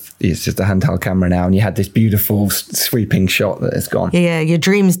shot of, it's just a handheld camera now, and you had this beautiful sweeping shot that has gone. Yeah, your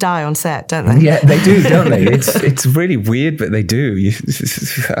dreams die on set, don't they? Yeah, they do, don't they? It's really weird, but they do.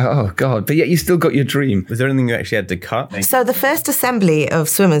 Oh, God. But yet you still got your dream. Was there anything you actually had to cut? So the first assembly of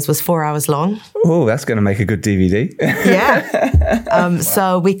Swimmers was 4 hours long. Oh, that's going to make a good DVD. Yeah.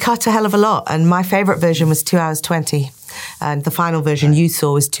 So we cut a hell of a lot. And my favourite version was 2 hours 20. And the final version you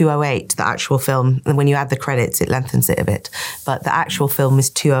saw was 2:08, the actual film. And when you add the credits, it lengthens it a bit. But the actual film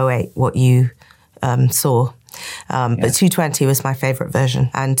is 2:08, what you saw. But 2:20 was my favourite version.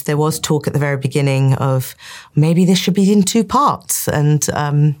 And there was talk at the very beginning of maybe this should be in 2 parts. And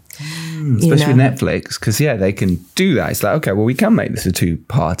especially with Netflix, because they can do that. It's like, okay, well, we can make this a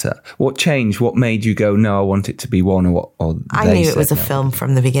 2-parter. What changed? What made you go, no, I want it to be one? Or I knew it was a film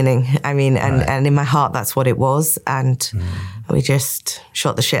from the beginning. I mean, and in my heart, that's what it was. And we just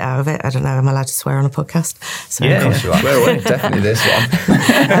shot the shit out of it. I don't know, am I allowed to swear on a podcast? So yeah, well, definitely this one.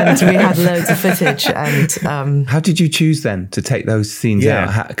 And we had loads of footage. And how did you choose then to take those scenes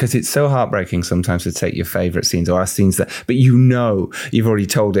out? Because it's so heartbreaking sometimes to take your favourite scenes or our scenes but you've already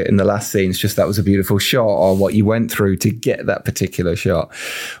told it in the last scene. It's just that was a beautiful shot, or what you went through to get that particular shot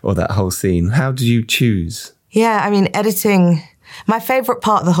or that whole scene. How did you choose? Yeah, I mean, editing. My favourite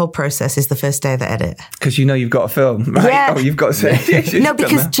part of the whole process is the first day of the edit. Because you've got a film, right? Yeah. Oh, you've got to No,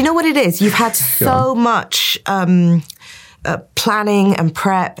 because do you know what it is? You've had so much planning and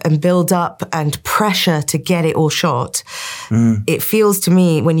prep and build up and pressure to get it all shot. It feels to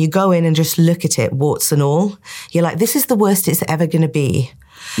me when you go in and just look at it, warts and all, you're like, this is the worst it's ever going to be.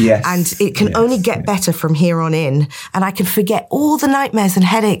 Yes. And it can only get better from here on in. And I can forget all the nightmares and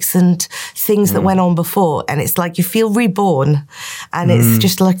headaches and things that went on before. And it's like you feel reborn. And it's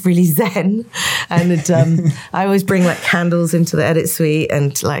just like really zen. And I always bring like candles into the edit suite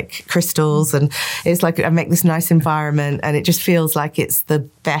and like crystals. And it's like I make this nice environment. And it just feels like it's the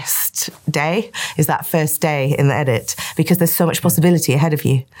best day, is that first day in the edit. Because there's so much possibility ahead of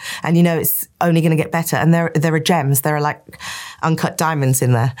you. And it's only going to get better. And there are gems. There are like uncut diamonds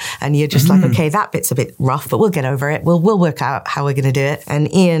in there. And you're just like, okay, that bit's a bit rough, but we'll get over it. We'll work out how we're going to do it.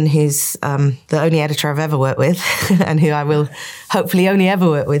 And Ian, who's the only editor I've ever worked with and who I will hopefully only ever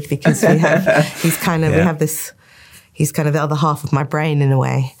work with, because we have this, he's kind of the other half of my brain in a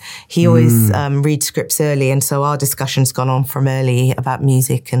way. He always reads scripts early. And so our discussion's gone on from early about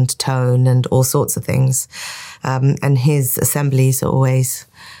music and tone and all sorts of things. And his assemblies are always,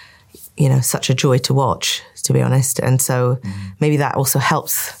 such a joy to watch, to be honest. And so maybe that also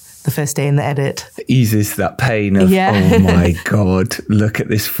helps the first day in the edit. Eases that pain of, oh my God, look at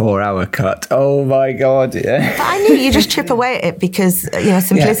this 4-hour cut. Oh my God. Yeah. But I knew you just chip away at it because,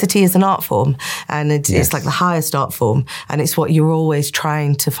 simplicity is an art form, and it's like the highest art form, and it's what you're always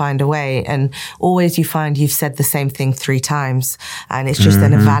trying to find a way. And always you find you've said the same thing 3 times, and it's just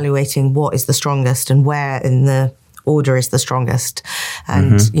then evaluating what is the strongest and where in the order is the strongest.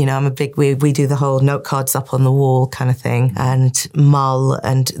 And I'm a big, we do the whole note cards up on the wall kind of thing, and Mull,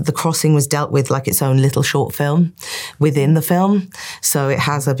 and The Crossing was dealt with like its own little short film within the film, so it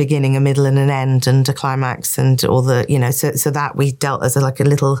has a beginning, a middle and an end and a climax and all the so that we dealt as a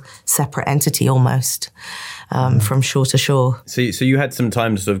little separate entity almost, from shore to shore. So you had some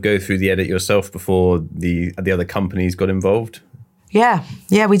time to sort of go through the edit yourself before the other companies got involved? Yeah,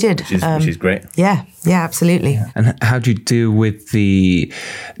 we did. Which is great. Yeah, absolutely. Yeah. And how do you deal with the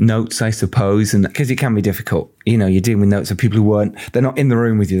notes, I suppose? And because it can be difficult, you're dealing with notes of people who they're not in the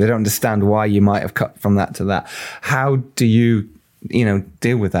room with you. They don't understand why you might have cut from that to that. How do you,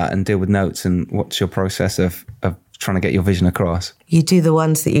 deal with that and deal with notes? And what's your process of trying to get your vision across? You do the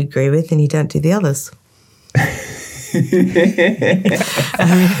ones that you agree with and you don't do the others. That's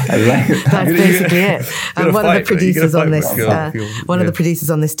basically it. One of the producers on this, one of the producers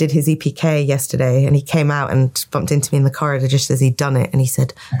on this did his EPK yesterday, and he came out and bumped into me in the corridor just as he'd done it, and he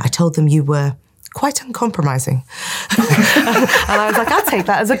said, "I told them you were quite uncompromising. And I was like, I'll take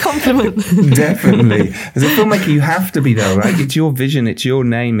that as a compliment. Definitely. As a filmmaker, you have to be though, right? It's your vision, it's your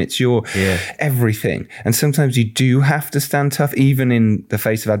name, it's your everything. And sometimes you do have to stand tough, even in the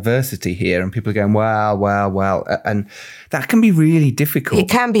face of adversity here. And people are going, well. And that can be really difficult. It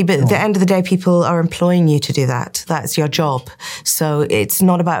can be, but at the end of the day, people are employing you to do that. That's your job. So it's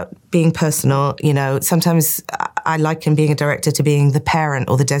not about being personal. You know, sometimes I liken being a director to being the parent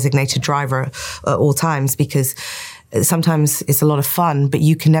or the designated driver at all times, because sometimes it's a lot of fun, but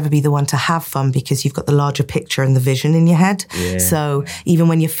you can never be the one to have fun because you've got the larger picture and the vision in your head. Yeah. So even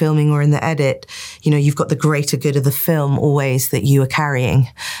when you're filming or in the edit, you know, you've got the greater good of the film always that you are carrying.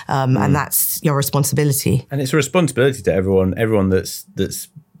 And that's your responsibility. And it's a responsibility to everyone that's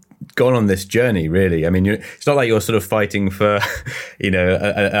gone on this journey, really. I mean, it's not like you're sort of fighting for, you know,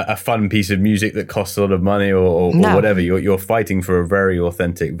 a fun piece of music that costs a lot of money or whatever. You're fighting for a very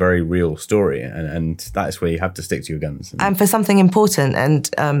authentic, very real story, and that's where you have to stick to your guns. And for something important,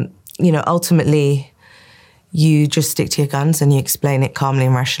 and you know, ultimately, you just stick to your guns and you explain it calmly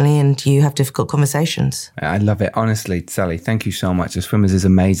and rationally, and you have difficult conversations. I love it. Honestly, Sally, thank you so much. The Swimmers is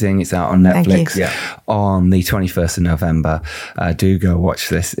amazing. It's out on Netflix on the 21st of November. Do go watch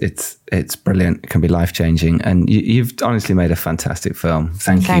this. It's brilliant. It can be life-changing. And you've honestly made a fantastic film.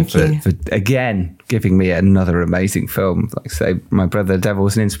 Thank you for again, giving me another amazing film. Like I say, My Brother the Devil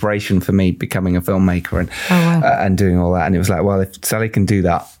was an inspiration for me becoming a filmmaker and doing all that. And it was like, well, if Sally can do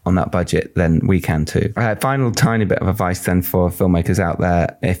that on that budget, then we can too. Final tiny bit of advice then for filmmakers out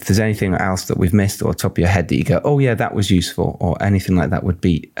there. If there's anything else that we've missed or top of your head that you go, oh yeah, that was useful, or anything like that would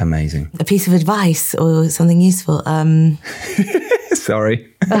be amazing. A piece of advice or something useful.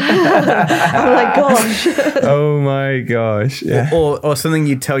 Sorry. Oh my gosh. Oh my gosh. Yeah. Or something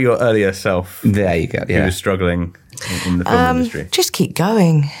you'd tell your earlier self. There you go. Yeah. Who was struggling in the film industry. Just keep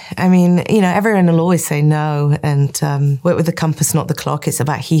going. I mean, you know, everyone will always say no, and work with the compass, not the clock. It's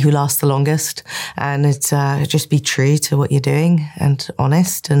about he who lasts the longest, and it's just be true to what you're doing and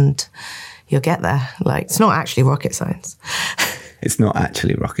honest, and you'll get there. Like, it's not actually rocket science. It's not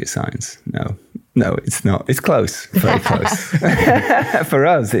actually rocket science. No, it's not. It's close. Very close. For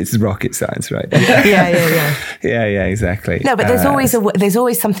us, it's rocket science, right? Yeah, exactly. No, but there's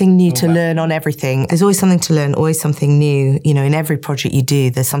always something new to learn on everything. There's always something to learn, always something new. You know, in every project you do,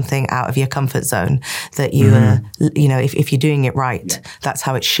 there's something out of your comfort zone that you, you know, if you're doing it right, that's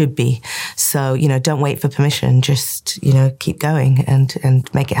how it should be. So, you know, don't wait for permission. Just, you know, keep going and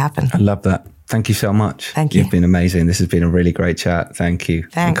make it happen. I love that. Thank you so much. Thank you. You've been amazing. This has been a really great chat. Thank you.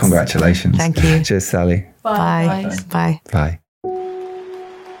 Thanks. And congratulations. Thank you. Cheers, Sally. Bye. Bye. Bye.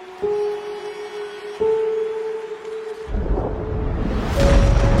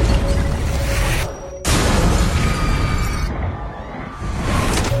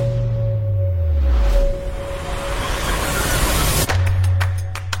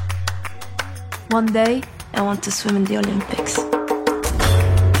 One day, I want to swim in the Olympics.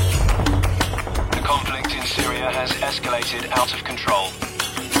 The conflict in Syria has escalated out of control.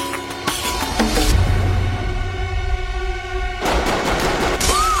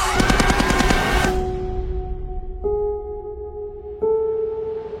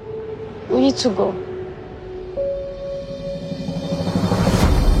 We need to go.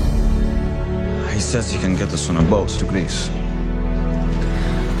 He says he can get us on a boat to Greece.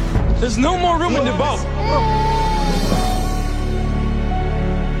 There's no more room in the boat!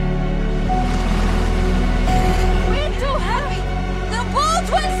 We're too heavy! The boat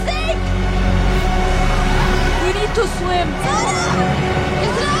will sink! We need to swim!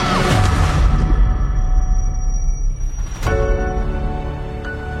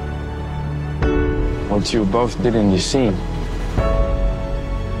 What you both did in the scene.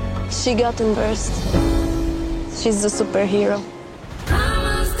 She got embarrassed. She's the superhero.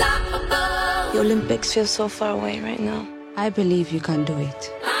 The Olympics feel so far away right now. I believe you can do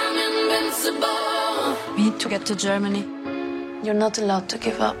it. We need to get to Germany. You're not allowed to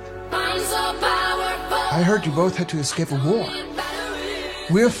give up. I heard you both had to escape a war.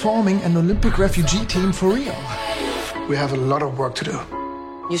 We're forming an Olympic refugee team for Rio. We have a lot of work to do.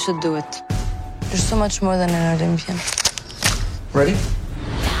 You should do it. You're so much more than an Olympian. Ready?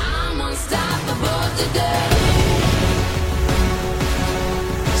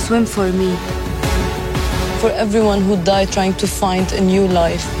 Swim for me. For everyone who died trying to find a new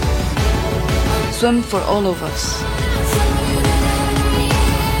life. Swim for all of us.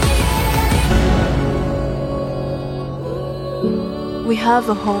 We have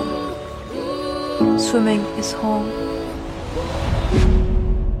a home. Swimming is home.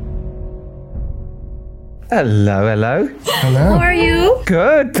 Hello, hello. Hello. How are you?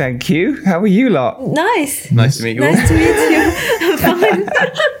 Good, thank you. How are you lot? Nice. Nice to meet you all. Nice to meet you. I'm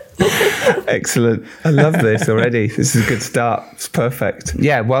fine. Excellent. I love this already. This is a good start. It's perfect.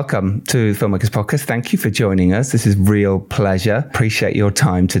 Yeah, welcome to the Filmmakers Podcast. Thank you for joining us. This is real pleasure. Appreciate your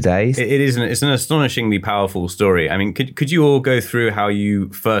time today. It's an astonishingly powerful story. I mean, could you all go through how you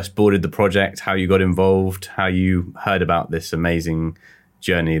first boarded the project, how you got involved, how you heard about this amazing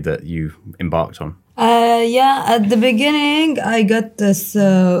journey that you embarked on? At the beginning, I got this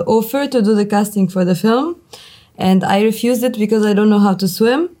offer to do the casting for the film, and I refused it because I don't know how to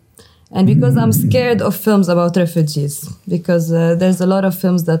swim, and because I'm scared of films about refugees, because there's a lot of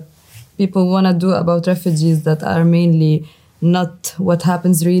films that people want to do about refugees that are mainly not what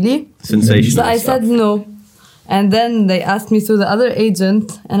happens really. Sensational So I stuff. said no. And then they asked me through the other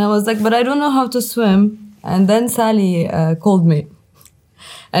agent, and I was like, but I don't know how to swim. And then Sally called me.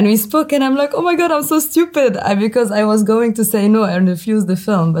 And we spoke, and I'm like, oh my God, I'm so stupid. Because I was going to say no and refuse the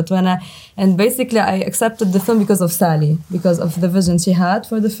film. But basically I accepted the film because of Sally, because of the vision she had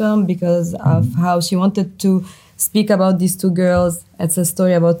for the film, because of how she wanted to speak about these two girls. It's a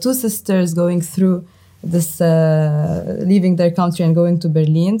story about two sisters going through this, leaving their country and going to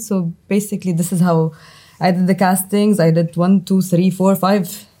Berlin. So basically this is how I did the castings. I did 1, 2, 3, 4,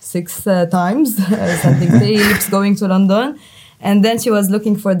 5, 6 times, sending tapes, going to London. And then she was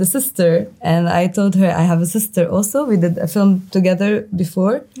looking for the sister, and I told her I have a sister also. We did a film together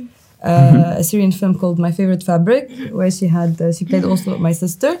before, a Syrian film called My Favorite Fabric, where she played also my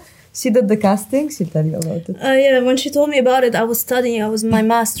sister. She did the casting. She'll tell you about it. When she told me about it, I was studying. I was in my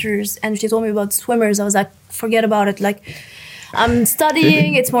master's, and she told me about swimmers. I was like, forget about it. Like, I'm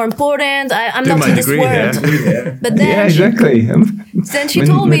studying. It's more important. I'm not in this world. Yeah. But then Yeah, exactly. then she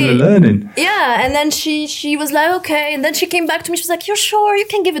told me, learning. yeah, and then she was like, okay, and then she came back to me. She was like, you're sure? You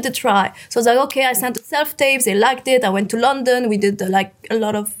can give it a try. So I was like, okay. I sent the self-tapes. They liked it. I went to London. We did a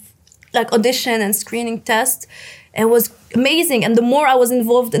lot of audition and screening tests. It was amazing. And the more I was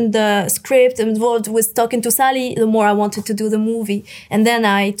involved in the script, involved with talking to Sally, the more I wanted to do the movie. And then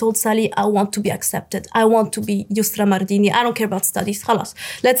I told Sally, I want to be accepted. I want to be Yusra Mardini. I don't care about studies. Khalas.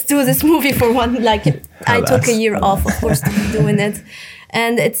 Let's do this movie for one. I took a year off, of course, to be doing it.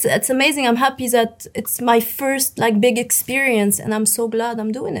 And it's amazing. I'm happy that it's my first big experience, and I'm so glad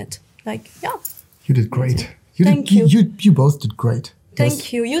I'm doing it. You did great. Thank you. You both did great.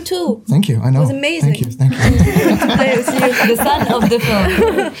 Thank you. You too. Thank you. I know. It was amazing. Thank you. To play with you. The son of the film.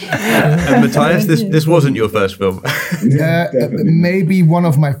 And Matthias, this wasn't your first film. Maybe one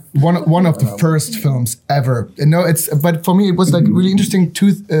of the first films ever. No, but for me it was really interesting.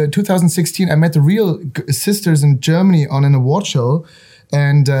 2016, I met the real sisters in Germany on an award show,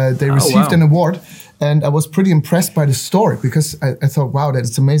 and they received an award. And I was pretty impressed by the story, because I thought, wow,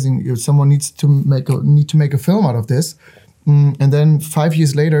 that's amazing. Someone needs to make a film out of this. And then 5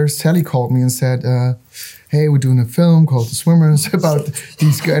 years later, Sally called me and said, hey, we're doing a film called The Swimmers about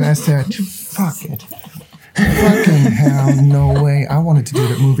these guys. And I said, fuck it. Fucking hell, no way. I wanted to do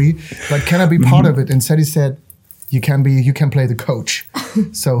that movie, but can I be part of it? And Sally said, you can play the coach.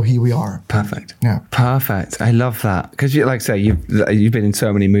 So here we are. Perfect. Yeah. Perfect. I love that. Because like I say, you've been in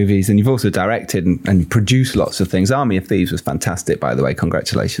so many movies, and you've also directed and produced lots of things. Army of Thieves was fantastic, by the way.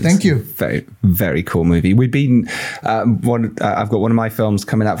 Congratulations. Thank you. Very, very cool movie. We've been, I've got one of my films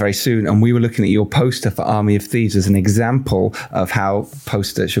coming out very soon, and we were looking at your poster for Army of Thieves as an example of how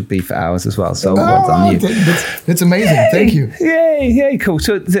poster should be for ours as well. So well done you. That's amazing. Thank you. Yay, cool.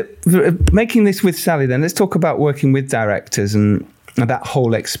 So making this with Sally then, let's talk about working with directors and that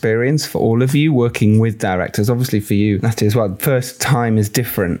whole experience for all of you, working with directors. Obviously for you, Nathalie, as well, first time is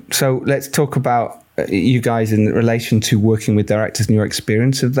different. So let's talk about you guys in relation to working with directors and your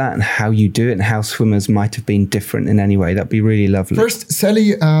experience of that, and how you do it, and how Swimmers might have been different in any way. That'd be really lovely. First,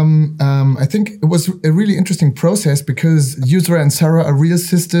 Sally, I think it was a really interesting process, because Yusra and Sarah are real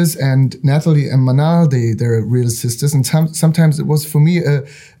sisters, and Nathalie and Manal, they're real sisters. And sometimes it was for me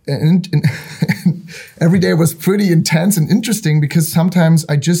every day was pretty intense and interesting, because sometimes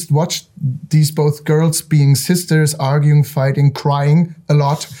I just watched these both girls being sisters, arguing, fighting, crying a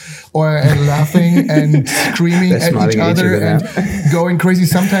lot, or laughing and screaming at each other and going crazy.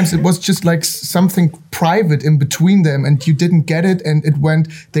 Sometimes it was just something private in between them, and you didn't get it, and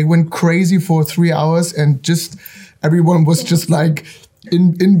they went crazy for 3 hours, and just everyone was just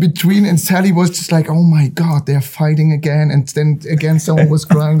in between, and Sally was just oh my God, they're fighting again, and then again someone was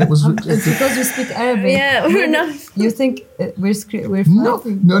crying. That was it's because you speak Arabic. Yeah, we're not. You think we're fighting? No,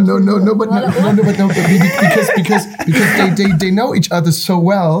 because they know each other so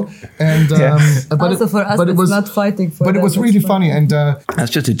well, and but also for us, but it was not fighting. But it was really funny, and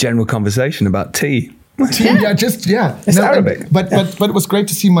that's just a general conversation about tea. It's Arabic. But it was great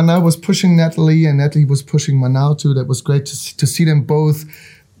to see Manal was pushing Nathalie and Nathalie was pushing Manal too. That was great to see them both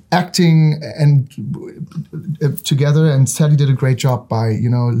acting and together. And Sally did a great job by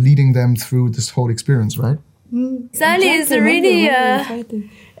leading them through this whole experience, right? Sally is a really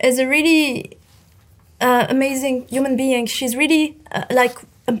amazing human being. She's really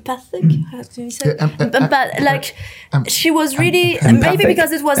empathic. How do you say? She was really maybe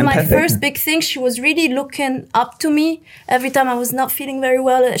because it was my first big thing. She was really looking up to me every time I was not feeling very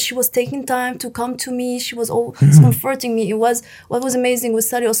well. She was taking time to come to me. She was always comforting me. It was what was amazing with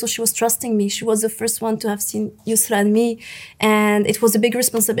Sally. Also, she was trusting me. She was the first one to have seen Yusra and me, and it was a big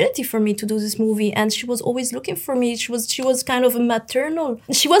responsibility for me to do this movie. And she was always looking for me. She was kind of a maternal.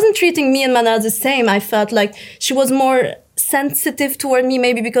 She wasn't treating me and Manal the same. I felt like she was more sensitive toward me,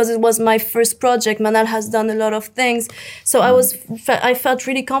 maybe because it was my first project. Manal has done a lot of things, so I felt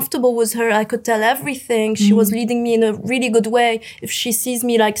really comfortable with her. I could tell everything. She was leading me in a really good way. If she sees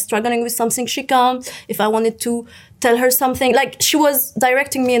me struggling with something, she comes. If I wanted to tell her something, she was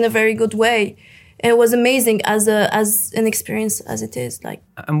directing me in a very good way. It was amazing as an experience as it is.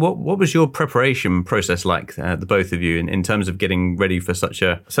 And what was your preparation process like, the both of you, in terms of getting ready for such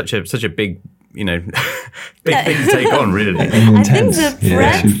a big big thing to take on, really? I think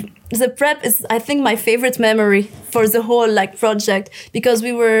the prep is, I think, my favorite memory for the whole project, because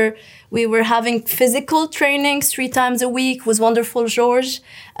we were having physical trainings 3 times a week with wonderful Georges.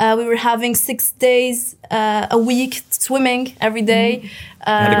 We were having 6 days a week swimming every day.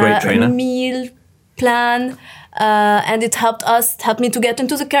 Had a great trainer. Meal plan. And it helped me to get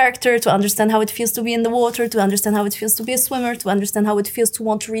into the character, to understand how it feels to be in the water, to understand how it feels to be a swimmer, to understand how it feels to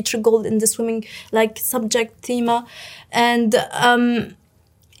want to reach a goal in the swimming subject theme. And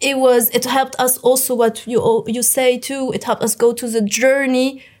it helped us also, what you say too, it helped us go through the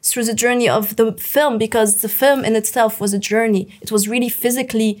journey of the film, because the film in itself was a journey. It was really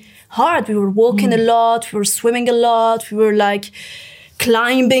physically hard. We were walking a lot, we were swimming a lot, we were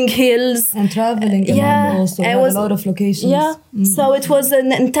climbing hills and traveling. Also it was a lot of locations. So it was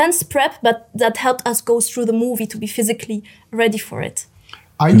an intense prep, but that helped us go through the movie to be physically ready for it.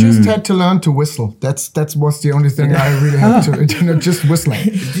 I just had to learn to whistle. That was the only thing I really had to just whistling.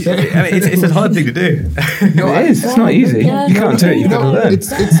 It's a hard thing to do. No, it is. It's not easy. You can't do it. You've got to learn.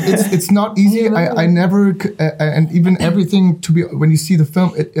 It's not easy. I never and even everything when you see the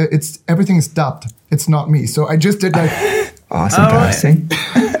film, it's everything is dubbed. It's not me. So I just did Oh, that's embarrassing.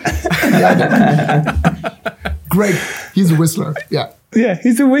 Great. He's a whistler. Yeah. Yeah,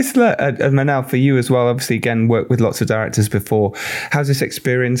 he's a whistler. Manal, for you as well, obviously, again, worked with lots of directors before. How's this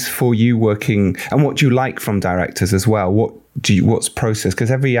experience for you working, and what do you like from directors as well? What's process?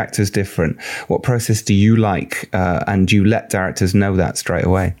 Because every actor's different. What process do you like? And do you let directors know that straight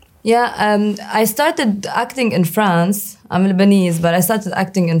away? Yeah, I started acting in France. I'm Lebanese, but I started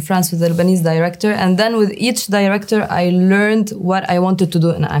acting in France with a Lebanese director. And then with each director, I learned what I wanted to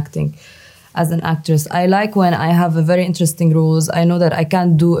do in acting as an actress. I like when I have a very interesting roles. I know that I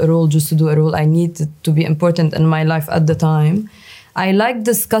can't do a role just to do a role. I need it to be important in my life at the time. I like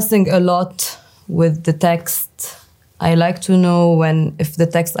discussing a lot with the text. I like to know if the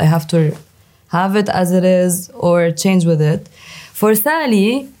text, I have to have it as it is or change with it. For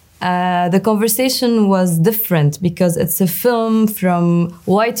Sally, the conversation was different because it's a film from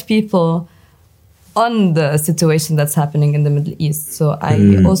white people on the situation that's happening in the Middle East. So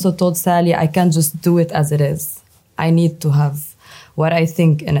I also told Sally, I can't just do it as it is. I need to have what I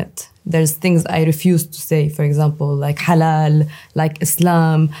think in it. There's things I refuse to say, for example, like halal, like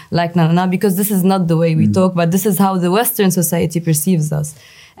Islam, like na, because this is not the way we talk, but this is how the Western society perceives us.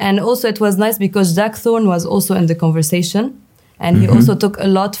 And also it was nice because Jack Thorne was also in the conversation. And he also took a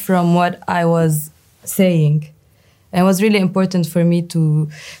lot from what I was saying. And it was really important for me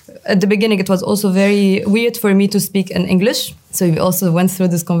at the beginning, it was also very weird for me to speak in English. So we also went through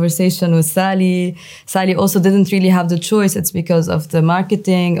this conversation with Sally. Sally also didn't really have the choice. It's because of the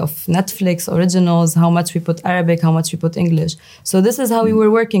marketing of Netflix originals, how much we put Arabic, how much we put English. So this is how we were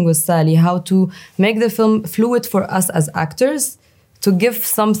working with Sally, how to make the film fluid for us as actors, to give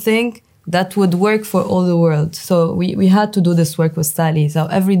something that would work for all the world. So we had to do this work with Sally. So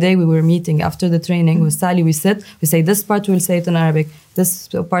every day we were meeting after the training with Sally. We sit, we say, this part we'll say it in Arabic, this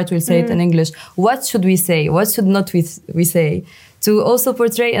part we'll say it in English. What should we say? What should not we say? To also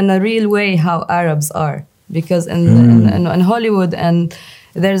portray in a real way how Arabs are. Because in Hollywood, and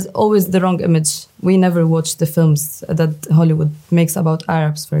there's always the wrong image. We never watch the films that Hollywood makes about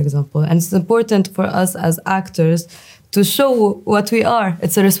Arabs, for example. And it's important for us as actors to show what we are.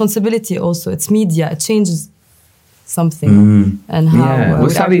 It's a responsibility also. It's media. It changes something and how well,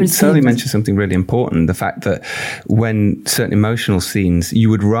 Sally perceived. mentioned something really important, the fact that when certain emotional scenes, you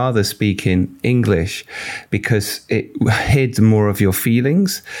would rather speak in English because it hid more of your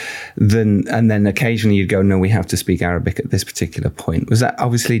feelings and then occasionally you'd go, no, we have to speak Arabic at this particular point. Was that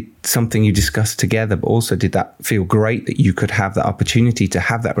obviously something you discussed together, but also did that feel great that you could have that opportunity to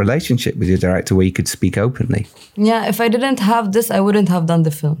have that relationship with your director where you could speak openly? Yeah, if I didn't have this, I wouldn't have done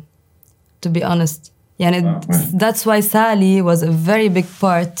the film, to be honest. Yeah, and that's why Sally was a very big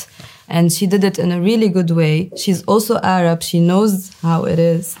part, and she did it in a really good way. She's also Arab. She knows how it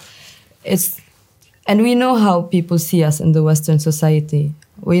is. And we know how people see us in the Western society.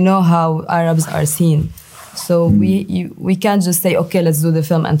 We know how Arabs are seen. So we can't just say, okay, let's do the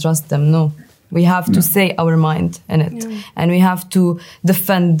film and trust them. No, we have to say our mind in it. Yeah. And we have to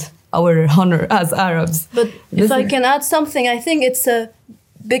defend our honor as Arabs. But if I can add something, I think it's a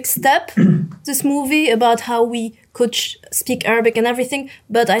big step, this movie, about how we could speak Arabic and everything.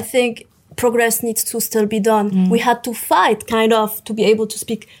 But I think progress needs to still be done. We had to fight kind of to be able to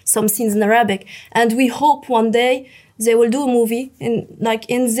speak some scenes in Arabic. And we hope one day they will do a movie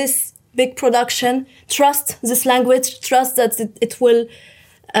in this big production, trust this language, trust that it will,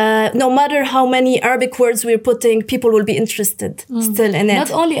 no matter how many Arabic words we're putting, people will be interested still in it.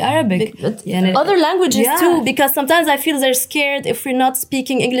 Not only Arabic, but other languages too, because sometimes I feel they're scared if we're not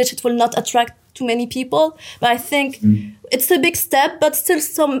speaking English, it will not attract too many people. But I think it's a big step, but still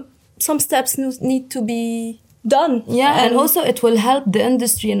some steps need to be done. Yeah, and also it will help the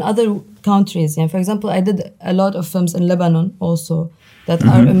industry in other countries. Yeah, for example, I did a lot of films in Lebanon also that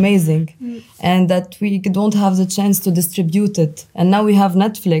are amazing and that we don't have the chance to distribute it. And now we have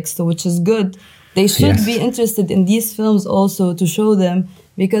Netflix, so which is good. They should be interested in these films also to show them,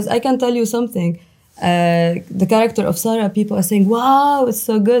 because I can tell you something. The character of Sarah, people are saying, wow, it's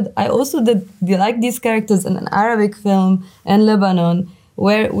so good. I also did like these characters in an Arabic film in Lebanon,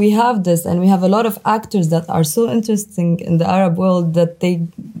 where we have this, and we have a lot of actors that are so interesting in the Arab world that they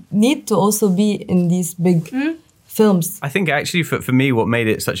need to also be in these big films. I think actually for me, what made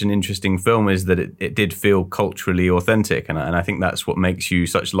it such an interesting film is that it did feel culturally authentic. And I think that's what makes you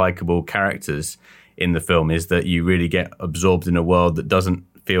such likable characters in the film, is that you really get absorbed in a world that doesn't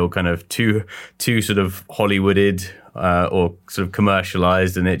feel kind of too sort of Hollywooded or sort of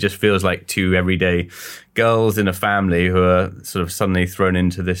commercialized, and it just feels like two everyday girls in a family who are sort of suddenly thrown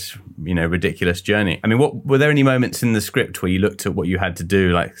into this, ridiculous journey. I mean, were there any moments in the script where you looked at what you had to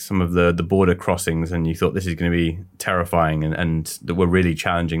do, like some of the border crossings, and you thought this is going to be terrifying and that were really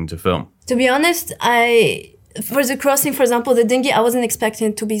challenging to film? To be honest, for the crossing, for example, the dinghy, I wasn't expecting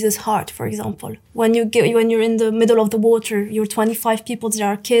it to be this hard. For example, when you're in the middle of the water, you're 25 people. There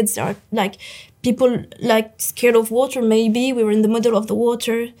are kids. There are people scared of water. Maybe we were in the middle of the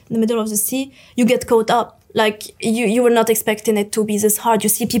water, in the middle of the sea. You get caught up. You were not expecting it to be this hard. You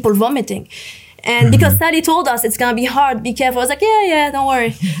see people vomiting. And because Sally told us it's going to be hard, be careful. I was like, yeah, don't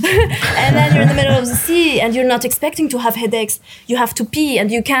worry. And then you're in the middle of the sea and you're not expecting to have headaches. You have to pee and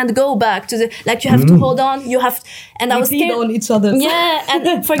you can't go back to you have to hold on. And I was scared. On each other. Yeah.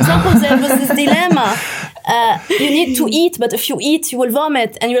 And for example, there was this dilemma. You need to eat, but if you eat, you will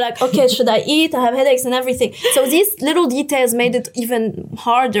vomit. And you're like, okay, should I eat? I have headaches and everything. So these little details made it even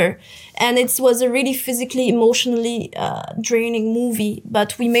harder. And it was a really physically, emotionally draining movie.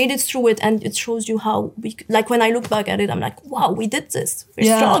 But we made it through it, and it shows you how when I look back at it, I'm like, wow, we did this.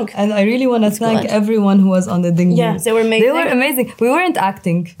 We're strong. And I really want to thank everyone who was on the dinghy. Yeah, they were amazing. They were amazing. We weren't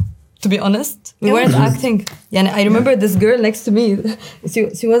acting, to be honest. We weren't acting. Yeah, and I remember this girl next to me.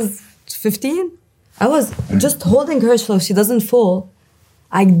 She was 15. I was just holding her so she doesn't fall.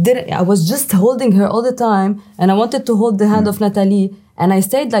 I was just holding her all the time, and I wanted to hold the hand of Nathalie, and I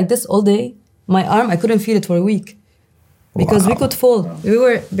stayed like this all day. My arm, I couldn't feel it for a week because we could fall. We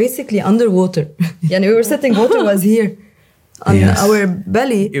were basically underwater. And we were sitting, water was here on our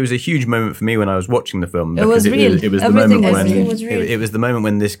belly. It was a huge moment for me when I was watching the film. It was real. It was Everything the moment when was real. It was real. It was the moment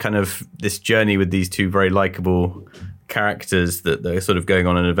when this journey with these two very likable characters that they're sort of going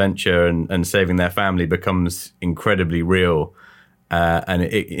on an adventure and saving their family becomes incredibly real. And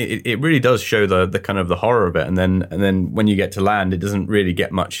it really does show the kind of the horror of it. And then when you get to land, it doesn't really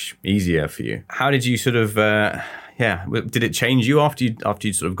get much easier for you. How did you sort of, did it change you after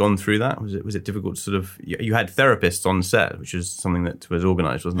you'd sort of gone through that? Was it difficult to sort of, you had therapists on set, which is something that was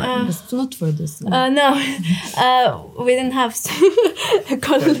organised, wasn't it? It's not for this. No, we didn't have.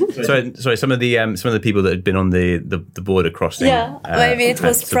 Sorry. Some of the people that had been on the border crossing. Yeah, maybe it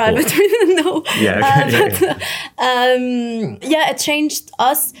was private. We didn't know. Yeah. It changed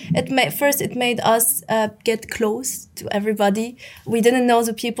us. It made us get close to everybody. We didn't know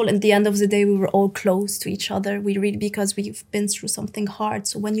the people. At the end of the day, we were all close to each other. Because we've been through something hard.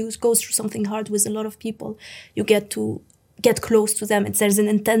 So when you go through something hard with a lot of people, you get to get close to them. There's an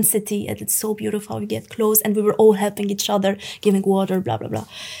intensity, and it's so beautiful how we get close, and we were all helping each other, giving water, blah, blah, blah.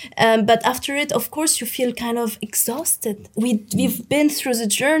 But after it, of course, you feel kind of exhausted. We've been through the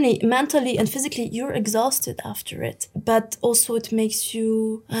journey mentally and physically. You're exhausted after it. But also it makes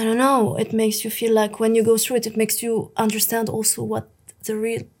you, I don't know, it makes you feel like when you go through it, it makes you understand also what the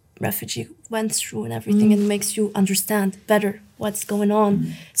real refugee went through and everything, and makes you understand better what's going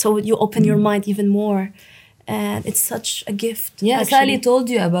on. So you open your mind even more. And it's such a gift. Yeah, Sally told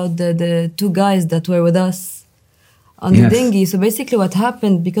you about the two guys that were with us on the dinghy. So basically what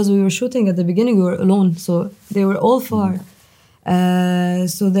happened, because we were shooting at the beginning, we were alone. So they were all far.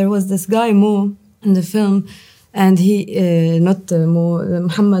 So there was this guy, Mo, in the film. And he,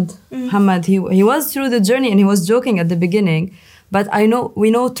 Muhammad. Muhammad, he was through the journey and he was joking at the beginning. But we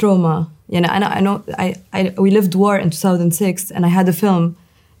know trauma. You know, we lived war in 2006 and I had a film,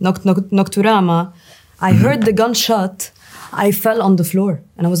 Nocturama. I heard the gunshot. I fell on the floor.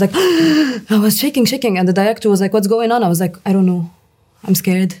 And I was like, I was shaking. And the director was like, what's going on? I was like, I don't know. I'm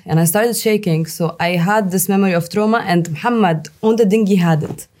scared. And I started shaking. So I had this memory of trauma, and Muhammad on the dinghy had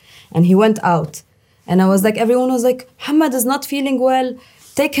it. And he went out. And I was like, everyone was like, Muhammad is not feeling well.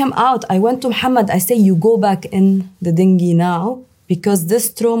 Take him out. I went to Muhammad. I say, you go back in the dinghy now, because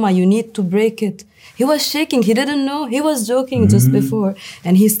this trauma, you need to break it. He was shaking. He didn't know. He was joking just before.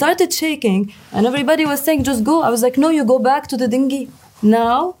 And he started shaking. And everybody was saying, just go. I was like, no, you go back to the dinghy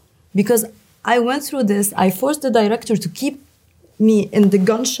now. Because I went through this. I forced the director to keep me in the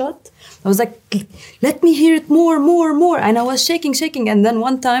gunshot. I was like, let me hear it more. And I was shaking. And then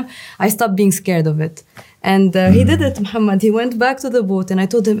one time, I stopped being scared of it. And he did it, Muhammad. He went back to the boat and I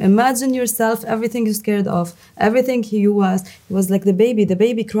told him, imagine yourself, everything you're scared of, everything he was like the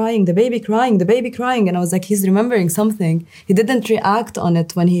baby crying. And I was like, he's remembering something. He didn't react on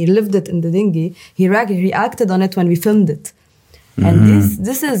it when he lived it in the dinghy. He reacted on it when we filmed it. And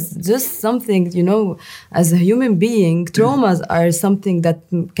this is just something, you know, as a human being, traumas are something that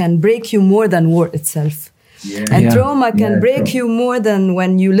can break you more than war itself. Trauma can break you more than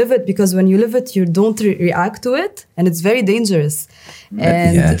when you live it, because when you live it, you don't react to it, and it's very dangerous.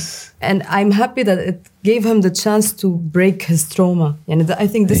 And I'm happy that it gave him the chance to break his trauma. And I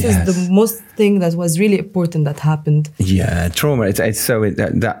think this is the most thing that was really important that happened. Yeah, trauma. It's so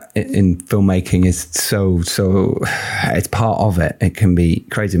that in filmmaking is so it's part of it. It can be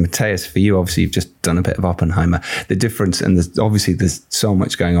crazy. Matthias, for you, obviously, you've just done a bit of Oppenheimer. The difference, and there's so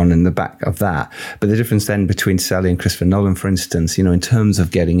much going on in the back of that. But the difference then between Sally and Christopher Nolan, for instance, you know, in terms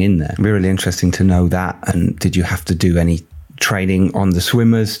of getting in there, it'd be really interesting to know that. And did you have to do any training on the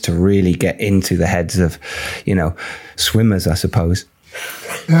swimmers to really get into the heads of, you know, swimmers, I suppose?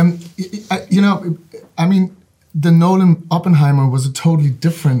 I mean, the Nolan Oppenheimer was a totally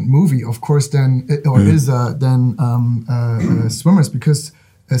different movie, of course, than Swimmers, because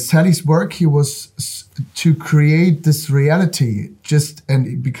Sally's work, he was to create this reality,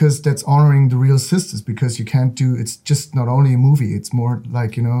 and because that's honoring the real sisters, because you can't it's just not only a movie, it's more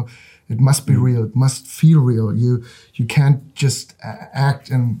like, you know, it must be real. It must feel real. You can't just act.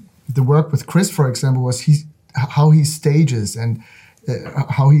 And the work with Chris, for example, was how he stages and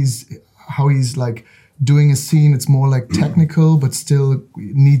how he's like doing a scene. It's more like technical, but still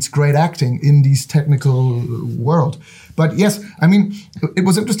needs great acting in these technical world. But yes, I mean, it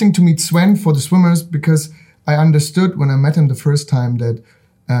was interesting to meet Sven for the swimmers, because I understood when I met him the first time that,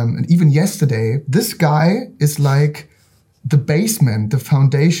 and even yesterday, this guy is like the basement, the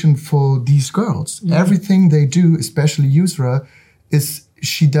foundation for these girls. Mm. Everything they do, especially Yusra,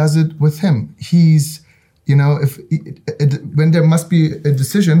 she does it with him. He's, you know, when there must be a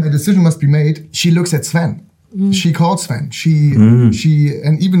decision must be made, she looks at Sven. Mm. She called Sven. She,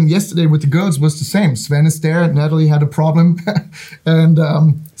 and even yesterday with the girls was the same. Sven is there, Natalie had a problem, and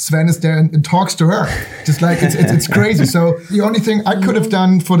Sven is there and talks to her. Just like, it's crazy. So the only thing I could have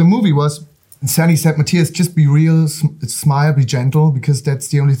done for the movie was, Sally said, Matthias, just be real, smile, be gentle, because that's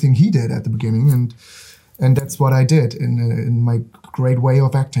the only thing he did at the beginning, and that's what I did in my great way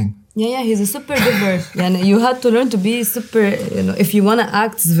of acting. Yeah, he's a super giver. And you had to learn to be super, you know, if you want to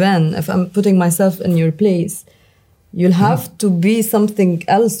act Sven, if I'm putting myself in your place, you'll have to be something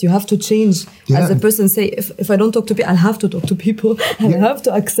else. You have to change as a person. Say, if I don't talk to people, I'll have to talk to people. I'll have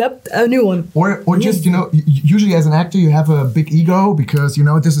to accept anyone. Or just, you know, usually as an actor, you have a big ego because, you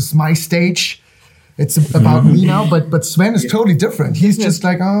know, this is my stage. It's about me now. But Sven is totally different. He's just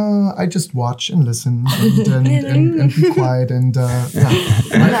like, I just watch and listen and be quiet. And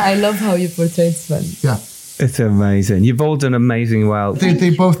I love how you portrayed Sven. Yeah. It's amazing. You've all done amazing well. They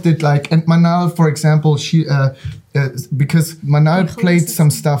both did and Manal, for example, she because Manal played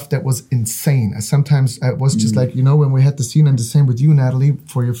some stuff that was insane. Sometimes it was just when we had the scene, and the same with you, Natalie,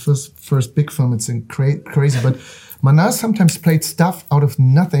 for your first big film. It's crazy, but Manal sometimes played stuff out of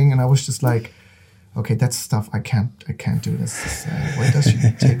nothing, and I was just like, okay, that's stuff I can't do this. Where does she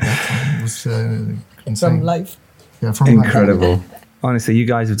take that from? It was insane. From life. Yeah, from incredible. life. Honestly, you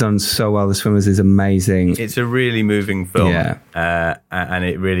guys have done so well. The Swimmers is amazing. It's a really moving film. Yeah. And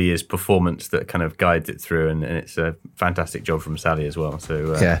it really is performance that kind of guides it through. And it's a fantastic job from Sally as well.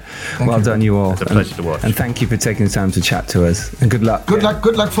 So well done, you all. It's a pleasure to watch. And thank you for taking the time to chat to us. And good luck. Good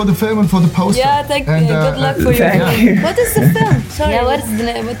luck for the film and for the poster. Yeah, thank you. Good luck for your thank you. What is the film? Sorry. Yeah, what is the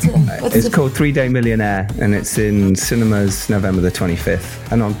name? It's called 3 Day Millionaire, and it's in cinemas November the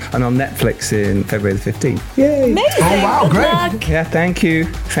 25th, and on Netflix in February the 15th. Yay! Amazing. Oh wow, Good great. luck. Yeah, thank you.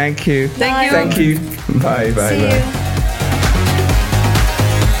 Thank you. Bye. See you.